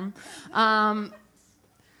baby arm.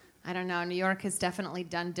 I don't know. New York has definitely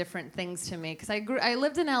done different things to me because I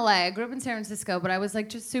lived in LA. I grew up in San Francisco, but I was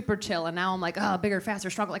just super chill. And now I'm bigger,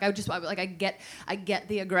 faster, stronger. I get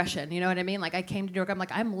the aggression. You know what I mean? I came to New York.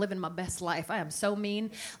 I'm living my best life. I am so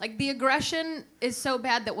mean. The aggression is so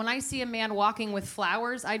bad that when I see a man walking with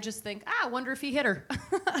flowers, I just think, I wonder if he hit her.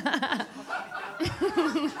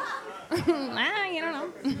 You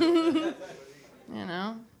don't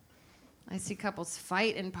know. I see couples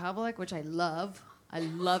fight in public, which I love. I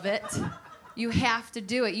love it. You have to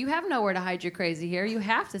do it. You have nowhere to hide your crazy here. You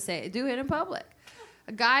have to do it in public.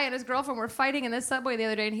 A guy and his girlfriend were fighting in this subway the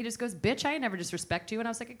other day, and he just goes, bitch, I never disrespect you. And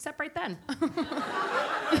I was like, except right then.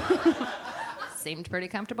 Seemed pretty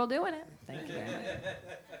comfortable doing it. Thank you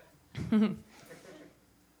very much.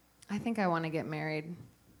 I think I want to get married.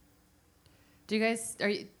 Do you guys,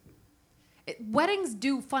 weddings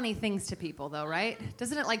do funny things to people, though, right?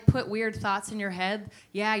 Doesn't it, put weird thoughts in your head?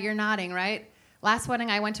 Yeah, you're nodding, right? Last wedding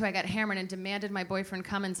I went to, I got hammered and demanded my boyfriend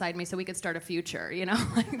come inside me so we could start a future,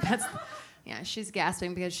 That's, yeah, she's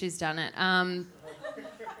gasping because she's done it. I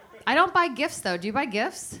don't buy gifts, though. Do you buy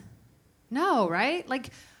gifts? No, right?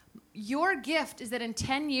 Your gift is that in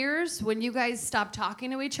 10 years, when you guys stop talking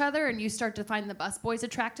to each other and you start to find the busboys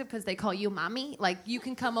attractive because they call you mommy, you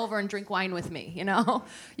can come over and drink wine with me,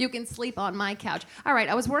 You can sleep on my couch. All right,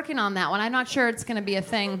 I was working on that one. I'm not sure it's going to be a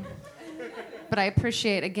thing. But I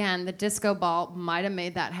appreciate, again, the disco ball might have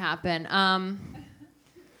made that happen.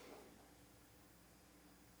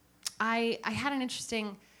 I had an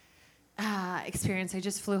interesting experience. I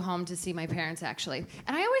just flew home to see my parents, actually.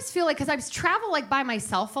 And I always feel like, because I travel like by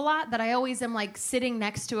myself a lot, that I always am like sitting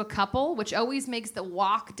next to a couple, which always makes the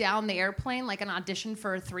walk down the airplane like an audition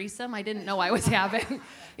for a threesome I didn't know I was having.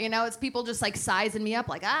 You know, it's people just like sizing me up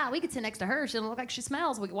like, we could sit next to her. She doesn't look like she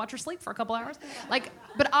smells. We could watch her sleep for a couple hours. Like,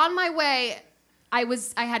 but on my way,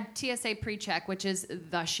 I had TSA pre-check, which is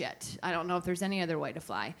the shit. I don't know if there's any other way to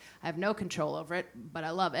fly. I have no control over it, but I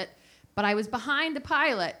love it. But I was behind the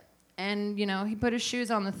pilot, and, you know, he put his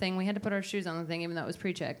shoes on the thing. We had to put our shoes on the thing, even though it was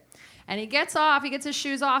pre-check. And he gets his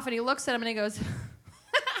shoes off, and he looks at him, and he goes, 2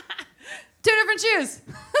 different shoes.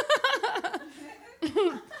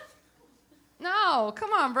 No,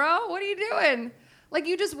 come on, bro. What are you doing? Like,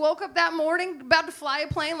 you just woke up that morning about to fly a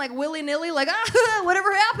plane, like, willy-nilly, like,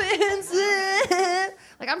 whatever happens.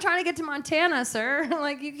 Like, I'm trying to get to Montana, sir.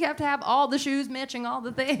 Like, you have to have all the shoes matching all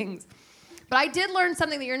the things. But I did learn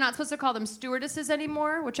something that you're not supposed to call them stewardesses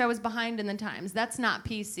anymore, which I was behind in the times. That's not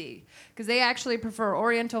PC, because they actually prefer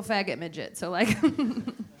Oriental faggot midget. So, like,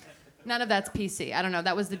 none of that's PC. I don't know.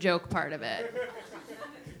 That was the joke part of it.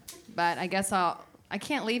 But I guess I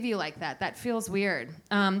can't leave you like that. That feels weird.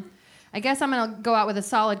 I guess I'm going to go out with a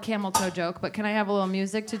solid camel toe joke, but can I have a little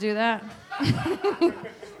music to do that?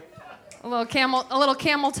 a little camel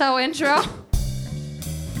toe intro.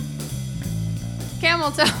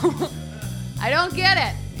 Camel toe. I don't get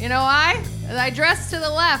it. You know why? I dress to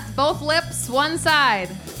the left, both lips, one side.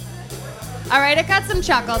 All right, it got some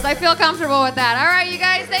chuckles. I feel comfortable with that. All right, you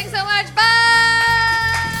guys, thanks so much. Bye!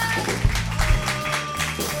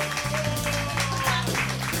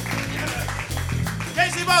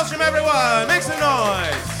 Casey Bostrom, everyone, make some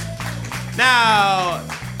noise. Now,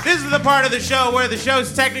 this is the part of the show where the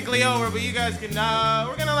show's technically over, but you guys can,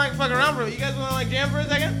 we're gonna like fuck around for it. You guys wanna like jam for a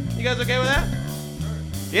second? You guys okay with that?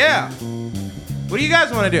 Yeah. What do you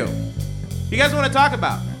guys wanna do? You guys wanna talk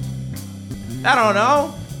about? I don't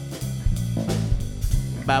know.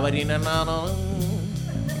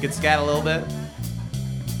 You can scat a little bit.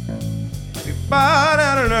 I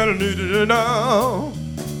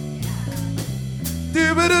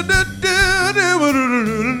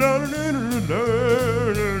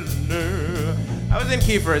was in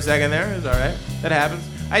key for a second there. It was all right. That happens.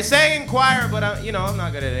 I sang in choir, but I'm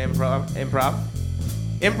not good at improv.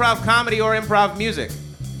 Improv comedy or improv music.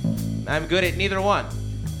 I'm good at neither one.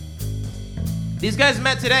 These guys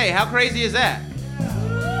met today. How crazy is that?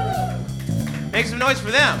 Make some noise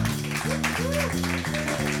for them.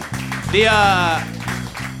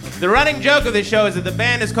 The running joke of this show is that the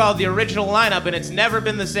band is called The Original Lineup, and it's never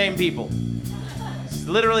been the same people. It's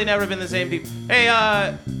literally never been the same people. Hey,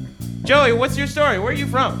 Joey, what's your story? Where are you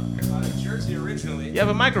from? Jersey originally. You have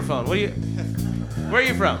a microphone. Where are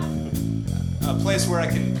you from? A place where I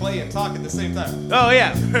can play and talk at the same time. Oh,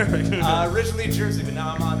 yeah. Perfect. Originally Jersey, but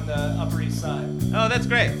now I'm on the Upper East Side. Oh, that's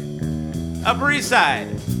great. Upper East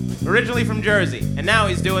Side. Originally from Jersey. And now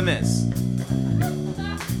he's doing this.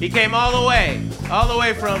 He came all the way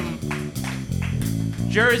from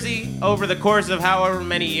Jersey over the course of however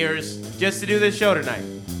many years just to do this show tonight.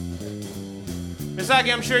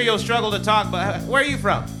 Misaki, I'm sure you'll struggle to talk, but where are you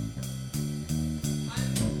from?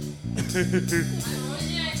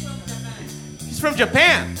 He's from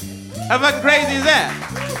Japan. How fucking crazy is that?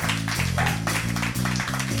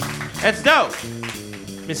 That's dope.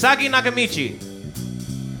 Misaki Nakamichi.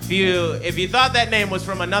 If you thought that name was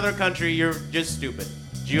from another country, you're just stupid.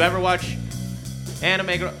 Did you ever watch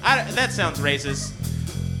anime? That sounds racist,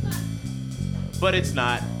 but it's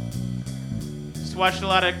not. Just watched a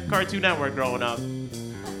lot of Cartoon Network growing up.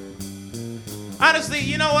 Honestly,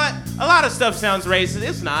 you know what? A lot of stuff sounds racist.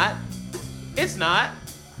 It's not. It's not.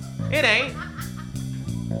 It ain't.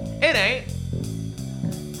 It ain't.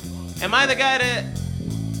 Am I the guy to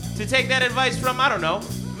take that advice from? I don't know.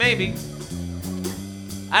 Maybe.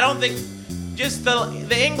 I don't think. Just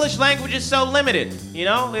the English language is so limited, you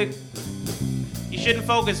know? You shouldn't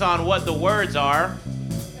focus on what the words are,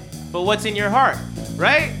 but what's in your heart,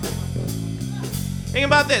 right? Think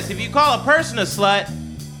about this. If you call a person a slut,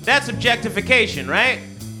 that's objectification, right?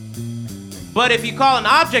 But if you call an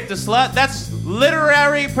object a slut, that's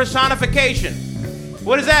literary personification.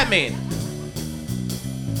 What does that mean?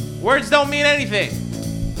 Words don't mean anything.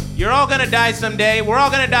 You're all gonna die someday. We're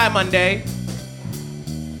all gonna die Monday.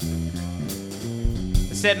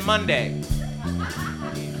 I said Monday.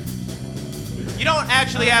 You don't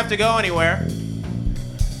actually have to go anywhere.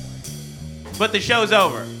 But the show's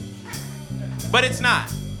over. But it's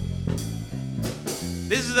not.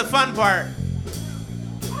 This is the fun part.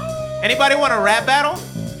 Anybody want a rap battle?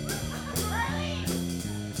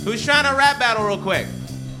 Who's trying to rap battle real quick?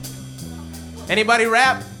 Anybody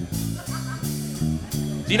rap?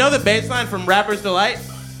 Do you know the bass line from Rapper's Delight?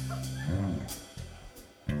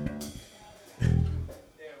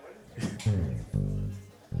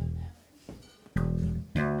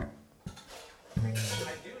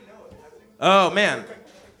 Oh, man.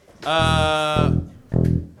 It's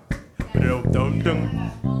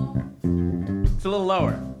a little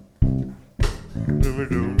lower.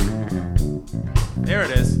 There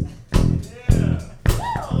it is.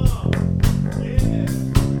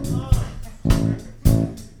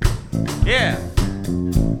 Yeah.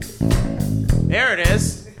 There it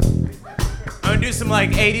is. I'm gonna do some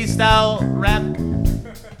like 80s style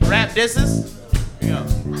rap disses. Here you go.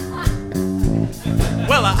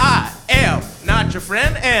 Well, I am not your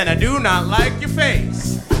friend, and I do not like your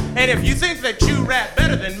face. And if you think that you rap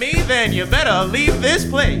better than me, then you better leave this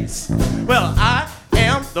place. Well, I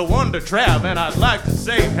am the Wonder Trap, and I'd like to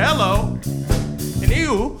say hello. And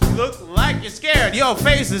you look like you're scared. Your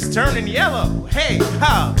face is turning yellow. Hey,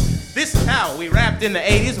 how? This is how we rapped in the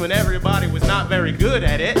 80s when everybody was not very good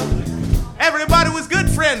at it. Everybody was good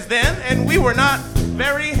friends then, and we were not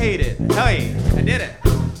very hated. Hey, I did it.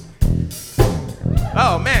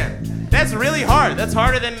 Oh man, that's really hard. That's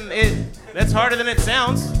harder than it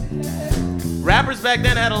sounds. Rappers back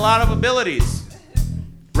then had a lot of abilities.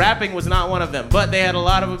 Rapping was not one of them, but they had a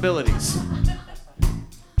lot of abilities.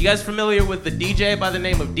 You guys familiar with the DJ by the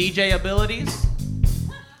name of DJ Abilities?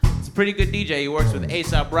 It's a pretty good DJ. He works with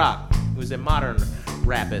A$AP Rock, who's a modern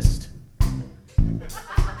rappist.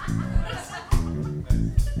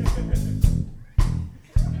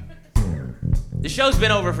 The show's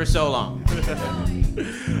been over for so long.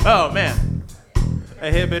 Oh man.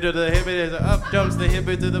 A hippie to the hippie, up jumps the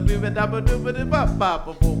hippie to the beep, dabba dooba dip bop bop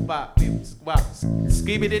boop bop beep squat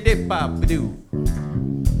skibby dip bop doo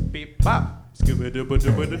beep bop skibby dooba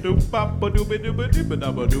dooba doo bop dooba dooba dip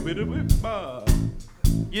dabba dooba dooba bop.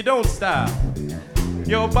 You don't stop.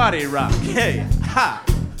 Your body rock. Hey, ha.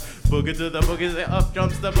 Boogie to the boogie, say up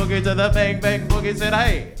jumps the boogie to the bang bang boogie, said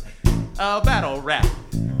hey. A battle rap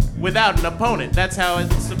without an opponent. That's how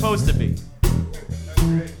it's supposed to be.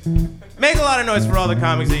 Make a lot of noise for all the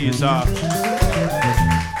comics that you saw.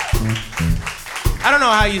 I don't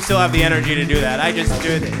know how you still have the energy to do that. I just do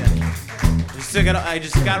it. I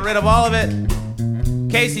just got rid of all of it.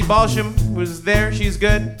 Casey Balsham was there. She's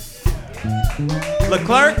good.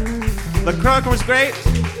 Leclerc was great.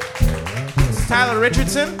 It's Tyler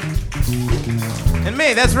Richardson. And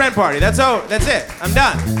me. That's Rent Party. That's it. I'm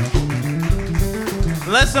done.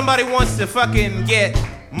 Unless somebody wants to fucking get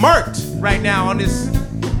murked right now on this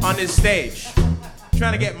stage.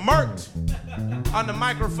 Trying to get murked on the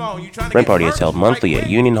microphone. Rent Party is held monthly at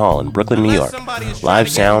Union Hall in Brooklyn, New York. Live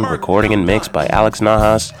sound, recording, and mix by Alex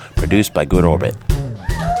Nahas. Produced by Good Orbit.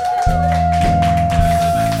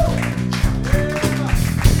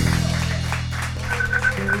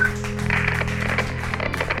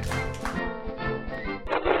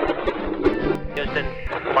 Houston,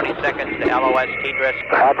 20 seconds to LOS T-Dress.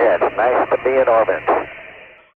 Roger, nice to be in orbit.